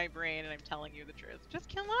be in my brain, and I'm telling you the truth. Just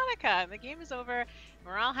kill Monica, and the game is over, and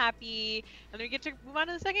we're all happy, and then we get to move on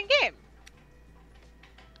to the second game.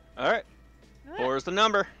 All right. 4 is the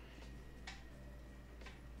number.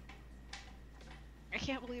 I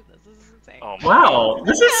can't believe this. This is insane. Oh, wow.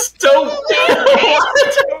 This is so...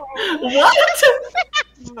 What?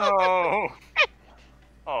 No.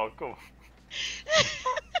 Oh, cool.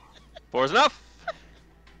 4 is enough.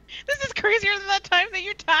 This is crazier than that time that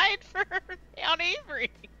you tied on Avery.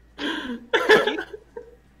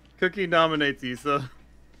 Cookie nominates Issa.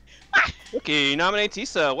 Cookie nominates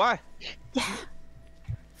Issa. Why?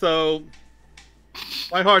 So,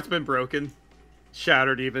 my heart's been broken.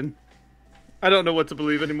 Shattered, even. I don't know what to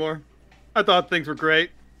believe anymore. I thought things were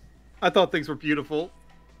great. I thought things were beautiful.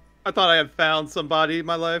 I thought I had found somebody in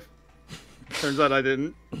my life. Turns out I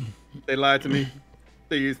didn't. They lied to me.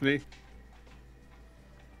 They used me.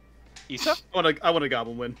 Issa? I want a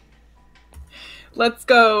goblin win. Let's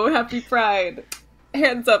go. Happy Pride.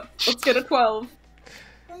 Hands up. Let's get a 12.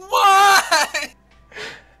 What?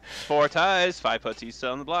 4 ties. 5 puts Issa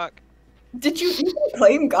on the block. Did you even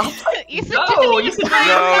claim Goblin? No, you said Goblin.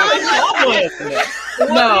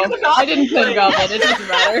 No, I didn't claim Goblin. It doesn't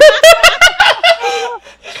matter.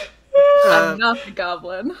 I'm not the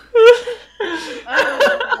Goblin.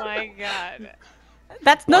 Oh my god.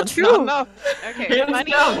 That's not true. Okay, Hands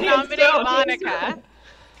Bunny down, nominate hands Monica.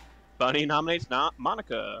 Bunny nominates not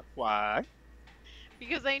Monica. Why?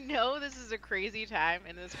 Because I know this is a crazy time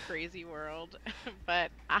in this crazy world,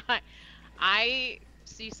 but I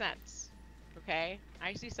see sense. Okay?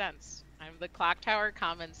 I see sense. I'm the Clocktower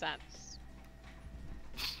common sense.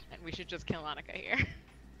 And we should just kill Monica here.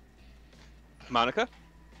 Monica?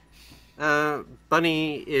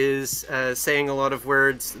 Bunny is saying a lot of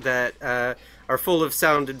words that are full of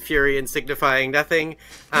sound and fury and signifying nothing.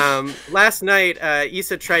 Last night,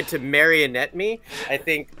 Issa tried to marionette me. I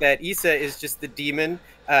think that Issa is just the demon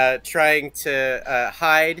trying to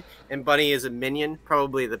hide, and Bunny is a minion,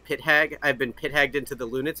 probably the pit hag. I've been pit hagged into the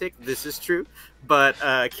lunatic, this is true, but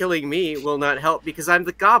killing me will not help because I'm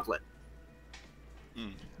the goblin.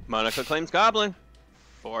 Monica claims Goblin.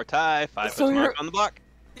 4 tie. 5 So puts Mark on the block.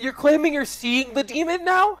 You're claiming you're seeing the demon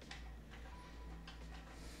now?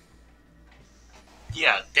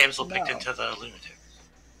 Yeah, damsel picked into the lunatic.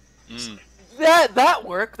 That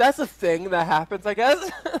worked. That's a thing that happens, I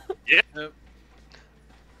guess. Yeah.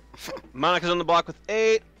 Monica's on the block with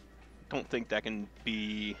 8. Don't think that can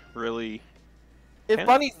be really... If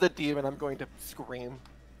Bunny's the demon, I'm going to scream.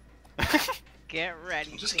 Get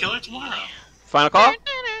ready. Just kill her tomorrow. Final call?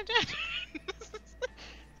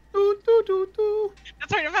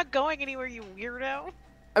 That's right, I'm not going anywhere, you weirdo.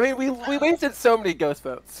 I mean, we wasted so many ghost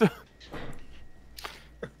votes.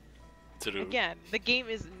 Again, the game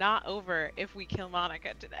is not over if we kill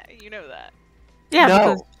Monica today. You know that. Yeah, No.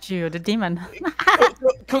 because you're the demon.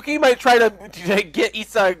 Cookie might try to get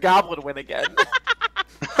Issa a goblin win again.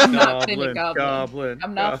 I'm not the Goblin, Goblin. goblin,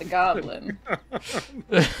 I'm not the Goblin.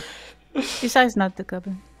 Besides, not the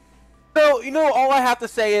goblin. So, you know, all I have to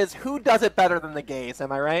say is, who does it better than the gays,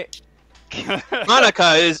 am I right?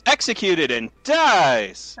 Monica is executed and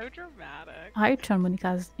dies. So dramatic. I turn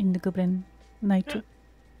Monica's in the goblin night too.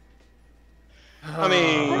 I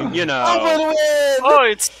mean, you know. Goblin win! Oh,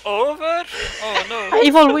 it's over? Oh no.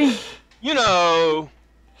 Evil win. You know.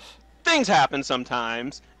 Things happen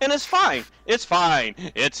sometimes, and it's fine. It's fine.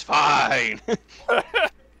 It's fine.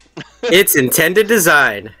 It's intended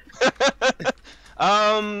design.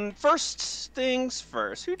 First things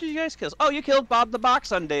first. Who did you guys kill? Oh, you killed Bob the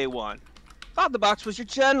Box on day 1. Bob the Box was your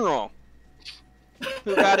general,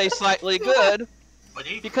 who got a slightly good,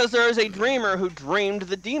 because there is a dreamer who dreamed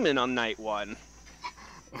the demon on night 1.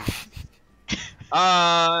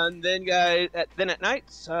 Then guys, then at night,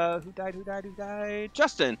 who died?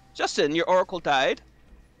 Justin, your oracle died.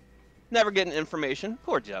 Never getting information.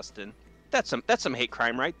 Poor Justin. That's some hate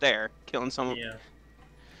crime right there. Killing someone.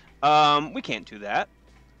 Yeah. We can't do that.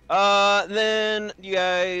 Then you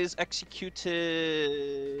guys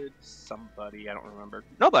executed somebody. I don't remember.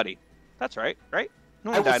 Nobody. That's right. Right?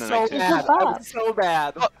 No one died on night 2. I was so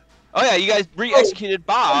bad. Oh yeah, you guys re-executed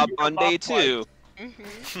Bob on day 2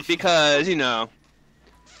 because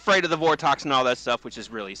afraid of the Vortox and all that stuff, which is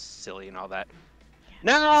really silly and all that.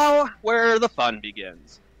 Now, where the fun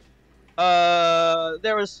begins.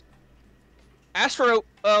 There was Astro.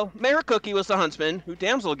 Well, Mayor Cookie was the huntsman who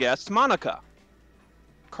damsel guessed Monica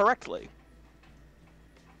correctly.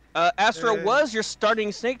 Astro was your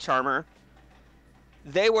starting snake charmer.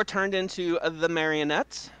 They were turned into the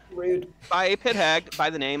marionettes. Rude. By a pit hag by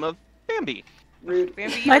the name of Bambi. Rude.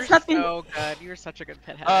 Bambi, you were so good. You were such a good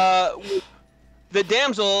pit hag. The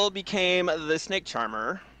damsel became the snake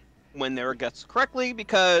charmer when they were guessed correctly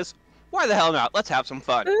because why the hell not? Let's have some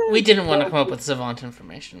fun. We didn't want to come up with savant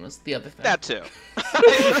information was the other thing. That too.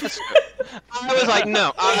 I was like,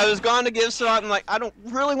 no. I was going to give savant and like, I don't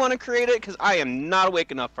really want to create it because I am not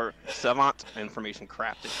awake enough for savant information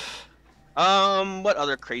crafting. What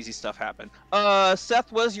other crazy stuff happened?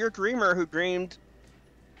 Seth was your dreamer who dreamed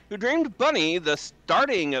Bunny, the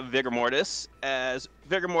starting of Vigor Mortis, as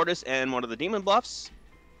Vigor Mortis and one of the demon bluffs.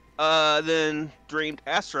 Then dreamed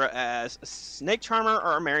Astra as a snake charmer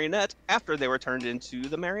or a marionette after they were turned into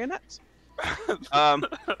the marionettes.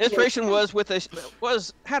 Inspiration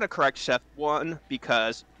had a correct chef 1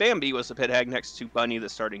 because Bambi was the pit hag next to Bunny, the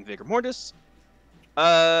starting Vigor Mortis.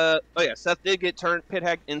 Seth did get turned pit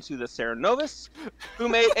hag into the Serenovus, who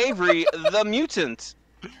made Avery the mutant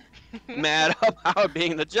mad about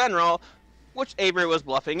being the general, which Avery was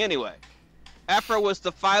bluffing anyway. Afra was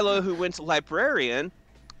the Philo who went librarian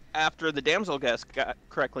after the damsel guess got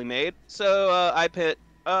correctly made, so I pit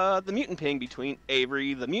the mutant ping between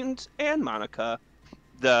Avery the mutant and Monica,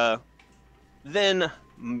 the then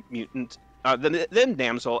mutant, then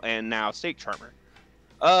damsel and now snake charmer.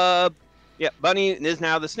 Bunny is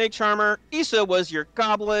now the snake charmer. Issa was your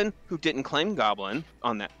goblin who didn't claim goblin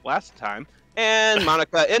on that last time, and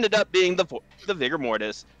Monica ended up being the Vigor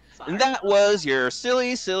Mortis. Sorry. And that was your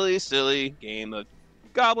silly game of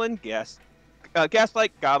Goblin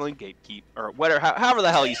Gaslight Goblin Gatekeep, or whatever, however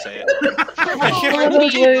the hell you say it.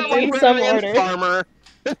 Some order. Farmer.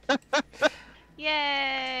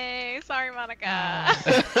 Yay! Sorry, Monica.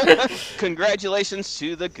 Congratulations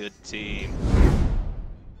to the good team.